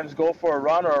oftentimes go for a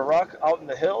run or a ruck out in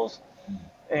the hills,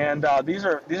 and these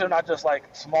are not just like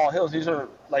small hills; these are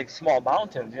like small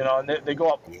mountains, and they go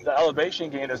up. The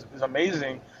elevation gain is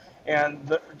amazing,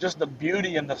 and just the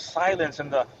beauty and the silence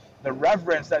and the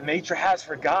reverence that nature has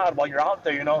for God while you're out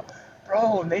there,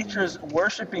 Bro, nature is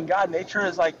worshiping God. Nature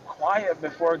is like quiet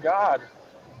before God.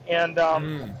 And,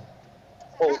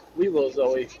 oh, we will,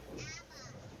 Zoe.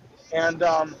 And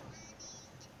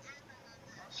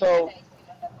so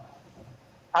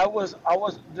I was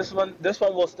this one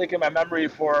will stick in my memory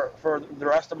for the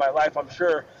rest of my life, I'm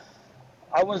sure.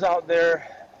 I was out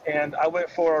there and I went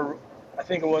for I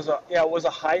think it was a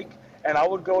hike, and I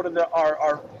would go to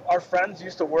our friends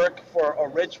used to work for a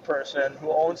rich person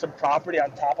who owned some property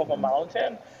on top of a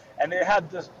mountain, and it had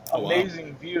this Oh wow.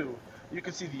 amazing view. You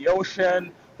could see the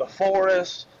ocean, the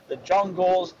forests, the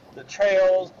jungles, the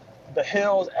trails, the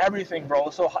hills, everything, bro.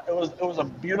 So it was a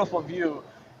beautiful view,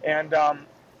 and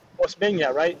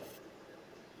Osmania, right?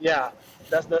 Yeah,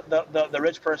 that's the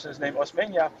rich person's name,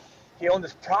 Osmania. He owned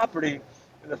this property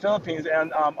in the Philippines,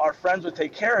 and our friends would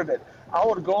take care of it. I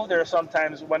would go there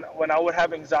sometimes when I would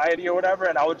have anxiety or whatever,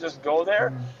 and I would just go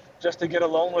there just to get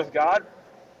alone with God,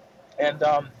 and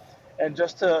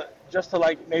just to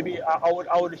like maybe I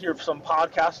would hear some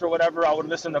podcasts or whatever. I would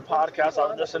listen to podcasts. I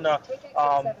would listen to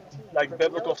like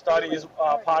biblical studies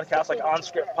podcasts, like on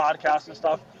script podcasts and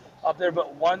stuff up there.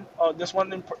 But this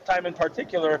one time in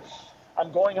particular,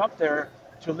 I'm going up there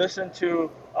to listen to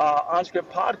on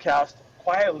script podcast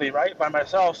quietly, right, by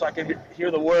myself, so I can hear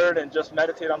the word and just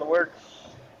meditate on the word.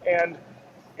 And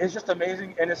it's just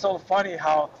amazing, and it's so funny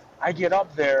how I get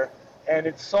up there and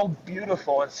it's so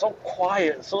beautiful and so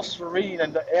quiet and so serene,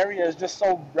 and the area is just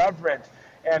so reverent,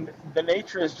 and the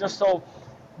nature is just so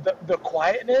the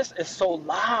quietness is so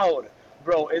loud,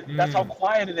 bro. That's how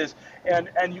quiet it is,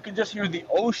 and you can just hear the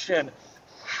ocean,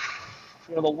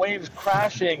 the waves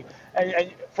crashing,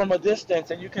 and from a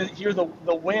distance, and you can hear the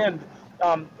wind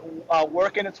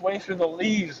working its way through the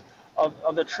leaves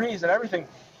of the trees and everything.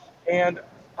 And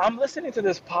I'm listening to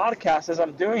this podcast as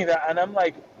I'm doing that, and I'm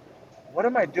like, what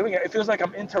am I doing? It feels like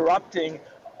I'm interrupting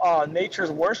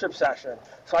nature's worship session.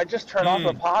 So I just turn off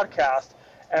the podcast,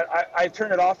 and I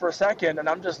turn it off for a second, and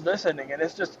I'm just listening, and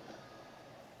it's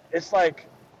like,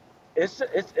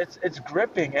 it's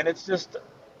gripping, and it's just,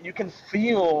 you can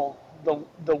feel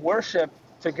the worship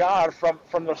to God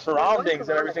from the surroundings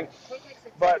and everything.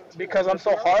 But because I'm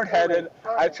so hard-headed,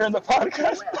 I turn the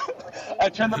podcast I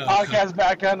turn the podcast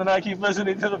back on, and I keep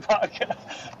listening to the podcast.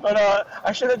 But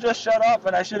I should have just shut up,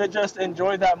 and I should have just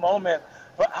enjoyed that moment.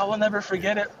 But I will never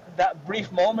forget it, that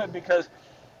brief moment, because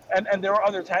and there were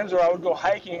other times where I would go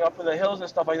hiking up in the hills and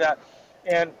stuff like that,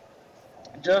 and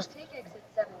just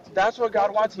that's what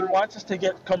God wants. He wants us to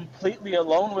get completely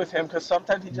alone with Him, because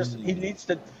sometimes He needs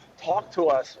to talk to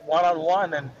us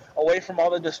one-on-one and away from all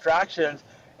the distractions,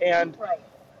 and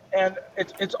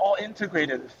it's all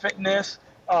integrated. Fitness,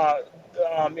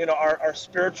 our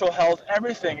spiritual health,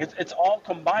 everything. It's all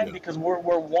combined, because we're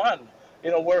one.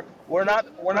 We're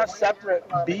not separate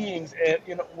beings.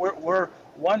 We're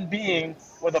one being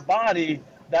with a body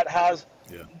that has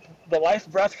the life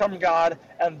breath from God,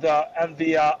 and the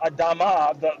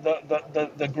Adama,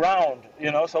 the ground.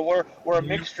 So we're a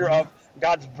mixture of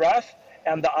God's breath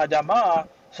and the Adama.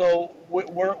 So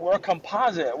we're a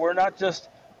composite. We're not just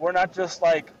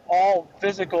like all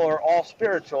physical or all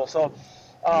spiritual. So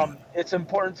it's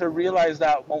important to realize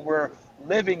that when we're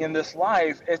living in this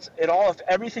life,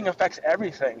 everything affects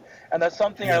everything, and that's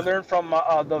something I learned from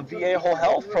the VA Whole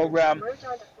Health program.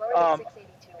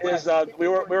 We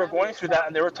were going through that,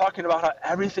 and they were talking about how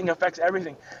everything affects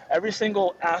everything. Every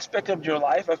single aspect of your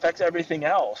life affects everything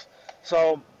else.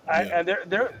 So and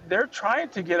they're trying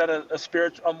to get at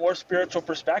a more spiritual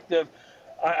perspective.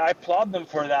 I applaud them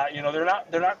for that.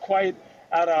 They're not quite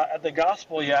at the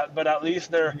gospel yet, but at least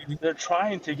they're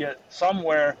trying to get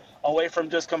somewhere away from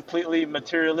just completely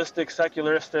materialistic,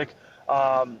 secularistic,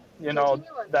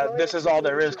 that this is all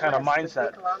there is kind of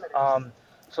mindset.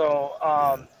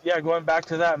 Going back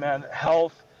to that, man,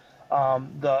 health,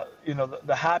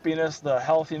 the happiness, the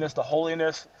healthiness, the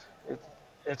holiness,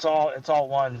 it's all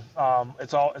one.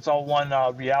 It's all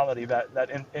one reality that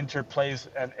interplays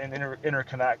and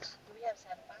interconnects.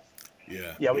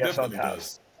 Yeah, We it have definitely Sunpass.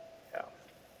 does. Yeah.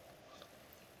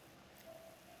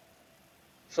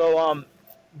 So,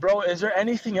 bro, is there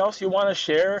anything else you want to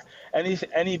share?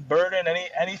 Any burden,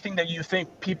 anything that you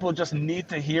think people just need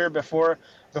to hear before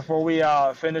we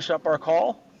finish up our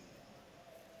call?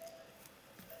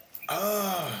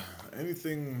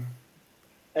 Anything?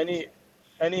 Any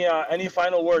any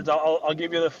final words? I'll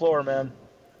give you the floor, man.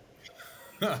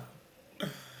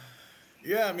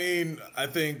 Yeah, I mean, I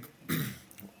think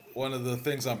one of the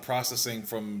things I'm processing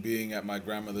from being at my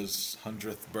grandmother's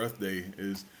 100th birthday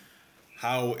is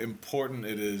how important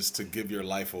it is to give your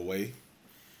life away.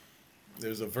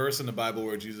 There's a verse in the Bible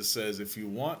where Jesus says, if you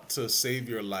want to save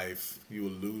your life, you will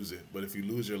lose it. But if you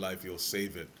lose your life, you'll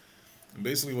save it. And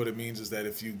basically what it means is that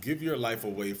if you give your life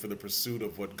away for the pursuit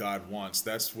of what God wants,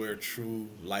 that's where true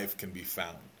life can be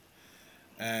found.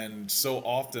 And so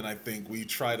often, I think we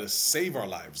try to save our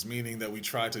lives, meaning that we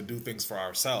try to do things for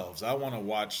ourselves. I want to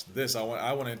watch this. I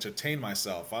want to entertain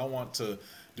myself. I want to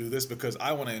do this because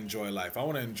I want to enjoy life. I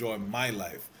want to enjoy my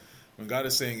life. When God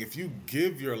is saying, if you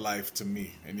give your life to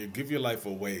me and you give your life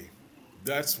away,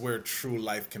 that's where true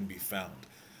life can be found.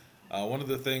 One of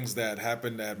the things that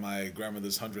happened at my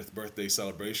grandmother's 100th birthday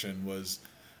celebration was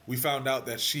we found out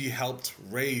that she helped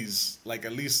raise like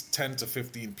at least 10 to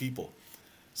 15 people.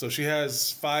 So she has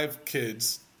 6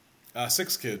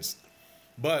 kids,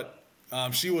 but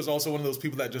she was also one of those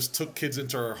people that just took kids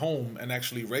into her home and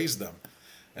actually raised them.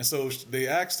 And so they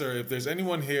asked her, if there's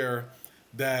anyone here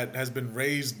that has been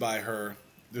raised by her,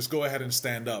 just go ahead and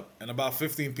stand up. And about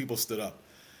 15 people stood up.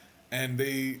 And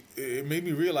it made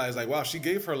me realize, like, wow, she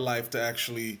gave her life to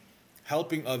actually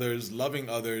helping others, loving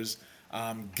others,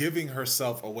 giving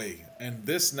herself away. And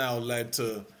this now led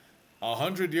to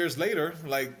 100 years later,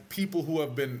 like people who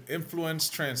have been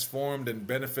influenced, transformed, and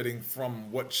benefiting from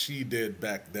what she did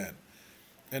back then.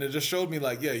 And it just showed me,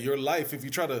 like, yeah, your life, if you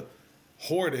try to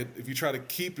hoard it, if you try to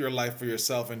keep your life for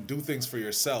yourself and do things for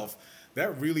yourself,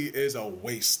 that really is a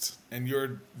waste. And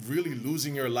you're really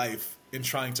losing your life in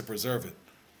trying to preserve it.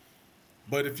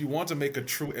 But if you want to make a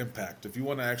true impact, if you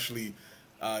want to actually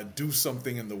do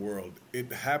something in the world,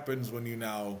 it happens when you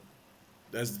now,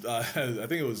 as I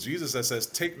think it was Jesus that says,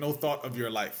 take no thought of your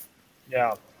life.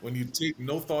 Yeah. When you take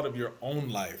no thought of your own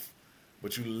life,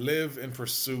 but you live in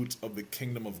pursuit of the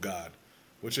kingdom of God,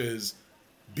 which is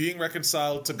being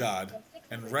reconciled to God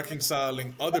and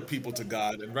reconciling other people to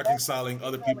God and reconciling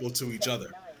other people to each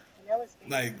other.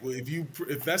 Like,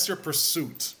 if that's your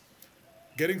pursuit,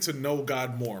 getting to know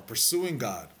God more, pursuing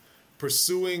God,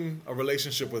 pursuing a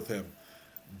relationship with Him,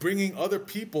 bringing other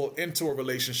people into a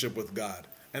relationship with God,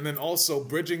 and then also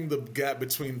bridging the gap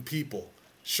between people,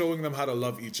 showing them how to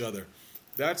love each other.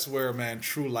 That's where, man,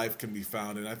 true life can be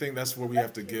found. And I think that's where we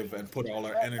have to give and put all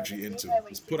our energy into.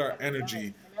 Let's put our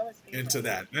energy into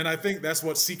that. And I think that's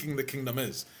what seeking the kingdom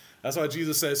is. That's why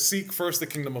Jesus says, seek first the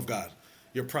kingdom of God.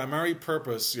 Your primary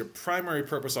purpose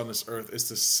on this earth is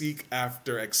to seek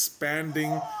after expanding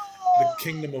the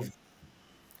kingdom of God.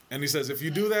 And He says, if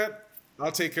you do that,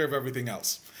 I'll take care of everything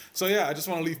else. So yeah, I just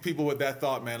want to leave people with that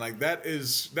thought, man. Like that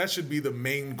should be the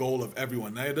main goal of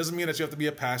everyone. Now, it doesn't mean that you have to be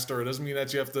a pastor. It doesn't mean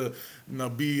that you have to,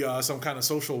 be some kind of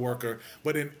social worker.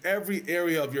 But in every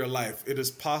area of your life, it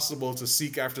is possible to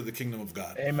seek after the kingdom of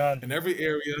God. Amen. In every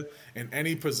area, in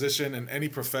any position, in any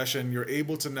profession, you're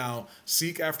able to now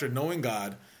seek after knowing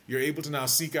God. You're able to now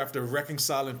seek after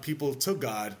reconciling people to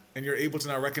God, and you're able to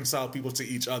now reconcile people to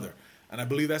each other. And I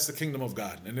believe that's the kingdom of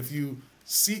God. And if you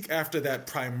seek after that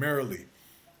primarily,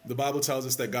 the Bible tells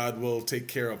us that God will take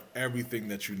care of everything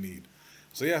that you need.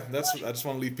 So yeah, I just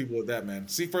want to leave people with that, man.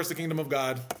 Seek first the kingdom of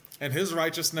God and His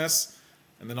righteousness,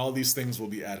 and then all these things will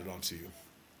be added onto you.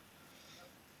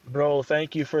 Bro,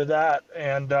 thank you for that.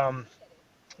 And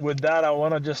with that, I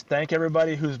want to just thank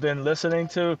everybody who's been listening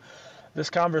to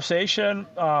this conversation,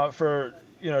 for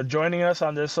joining us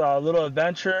on this little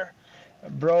adventure.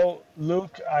 Bro,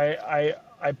 Luke, I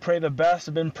pray the best.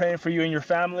 I've been praying for you and your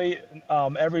family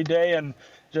every day, and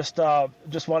just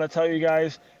want to tell you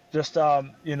guys, just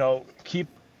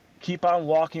keep on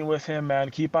walking with Him, man.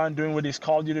 Keep on doing what He's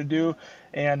called you to do,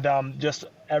 and just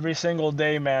every single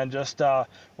day, man. Just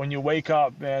when you wake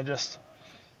up, man, just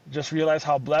realize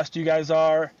how blessed you guys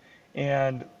are,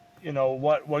 and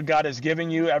what God is giving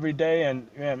you every day,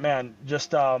 and man,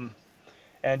 just know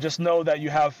that you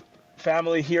have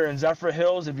family here in Zephyr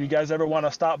Hills. If you guys ever want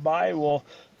to stop by, we'll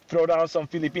throw down some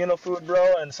Filipino food,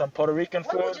 bro, and some Puerto Rican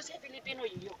food. Why would you say Filipino?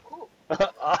 You cook.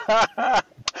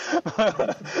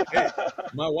 Hey,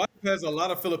 my wife has a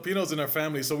lot of Filipinos in her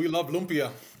family, so we love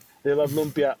lumpia. They love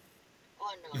lumpia.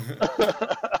 Oh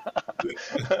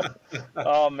no.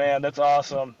 Oh man, that's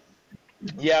awesome.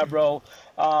 Yeah, bro.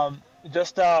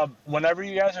 Just whenever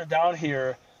you guys are down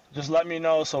here, just let me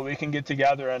know so we can get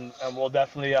together, and we'll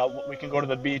definitely we can go to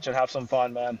the beach and have some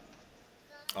fun, man.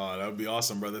 Oh, that would be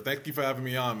awesome, brother. Thank you for having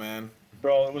me on, man.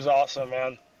 Bro, it was awesome,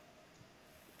 man.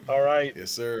 All right.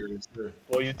 Yes, sir. Yes, sir.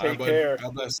 Well, you take care.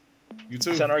 God bless. You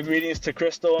too. Send our greetings to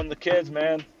Crystal and the kids,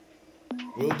 man.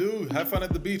 Will do. Have fun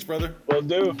at the beach, brother. Will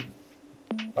do.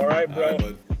 All right, bro. All right,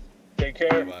 bud. Take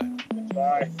care. Bye.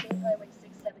 Bye.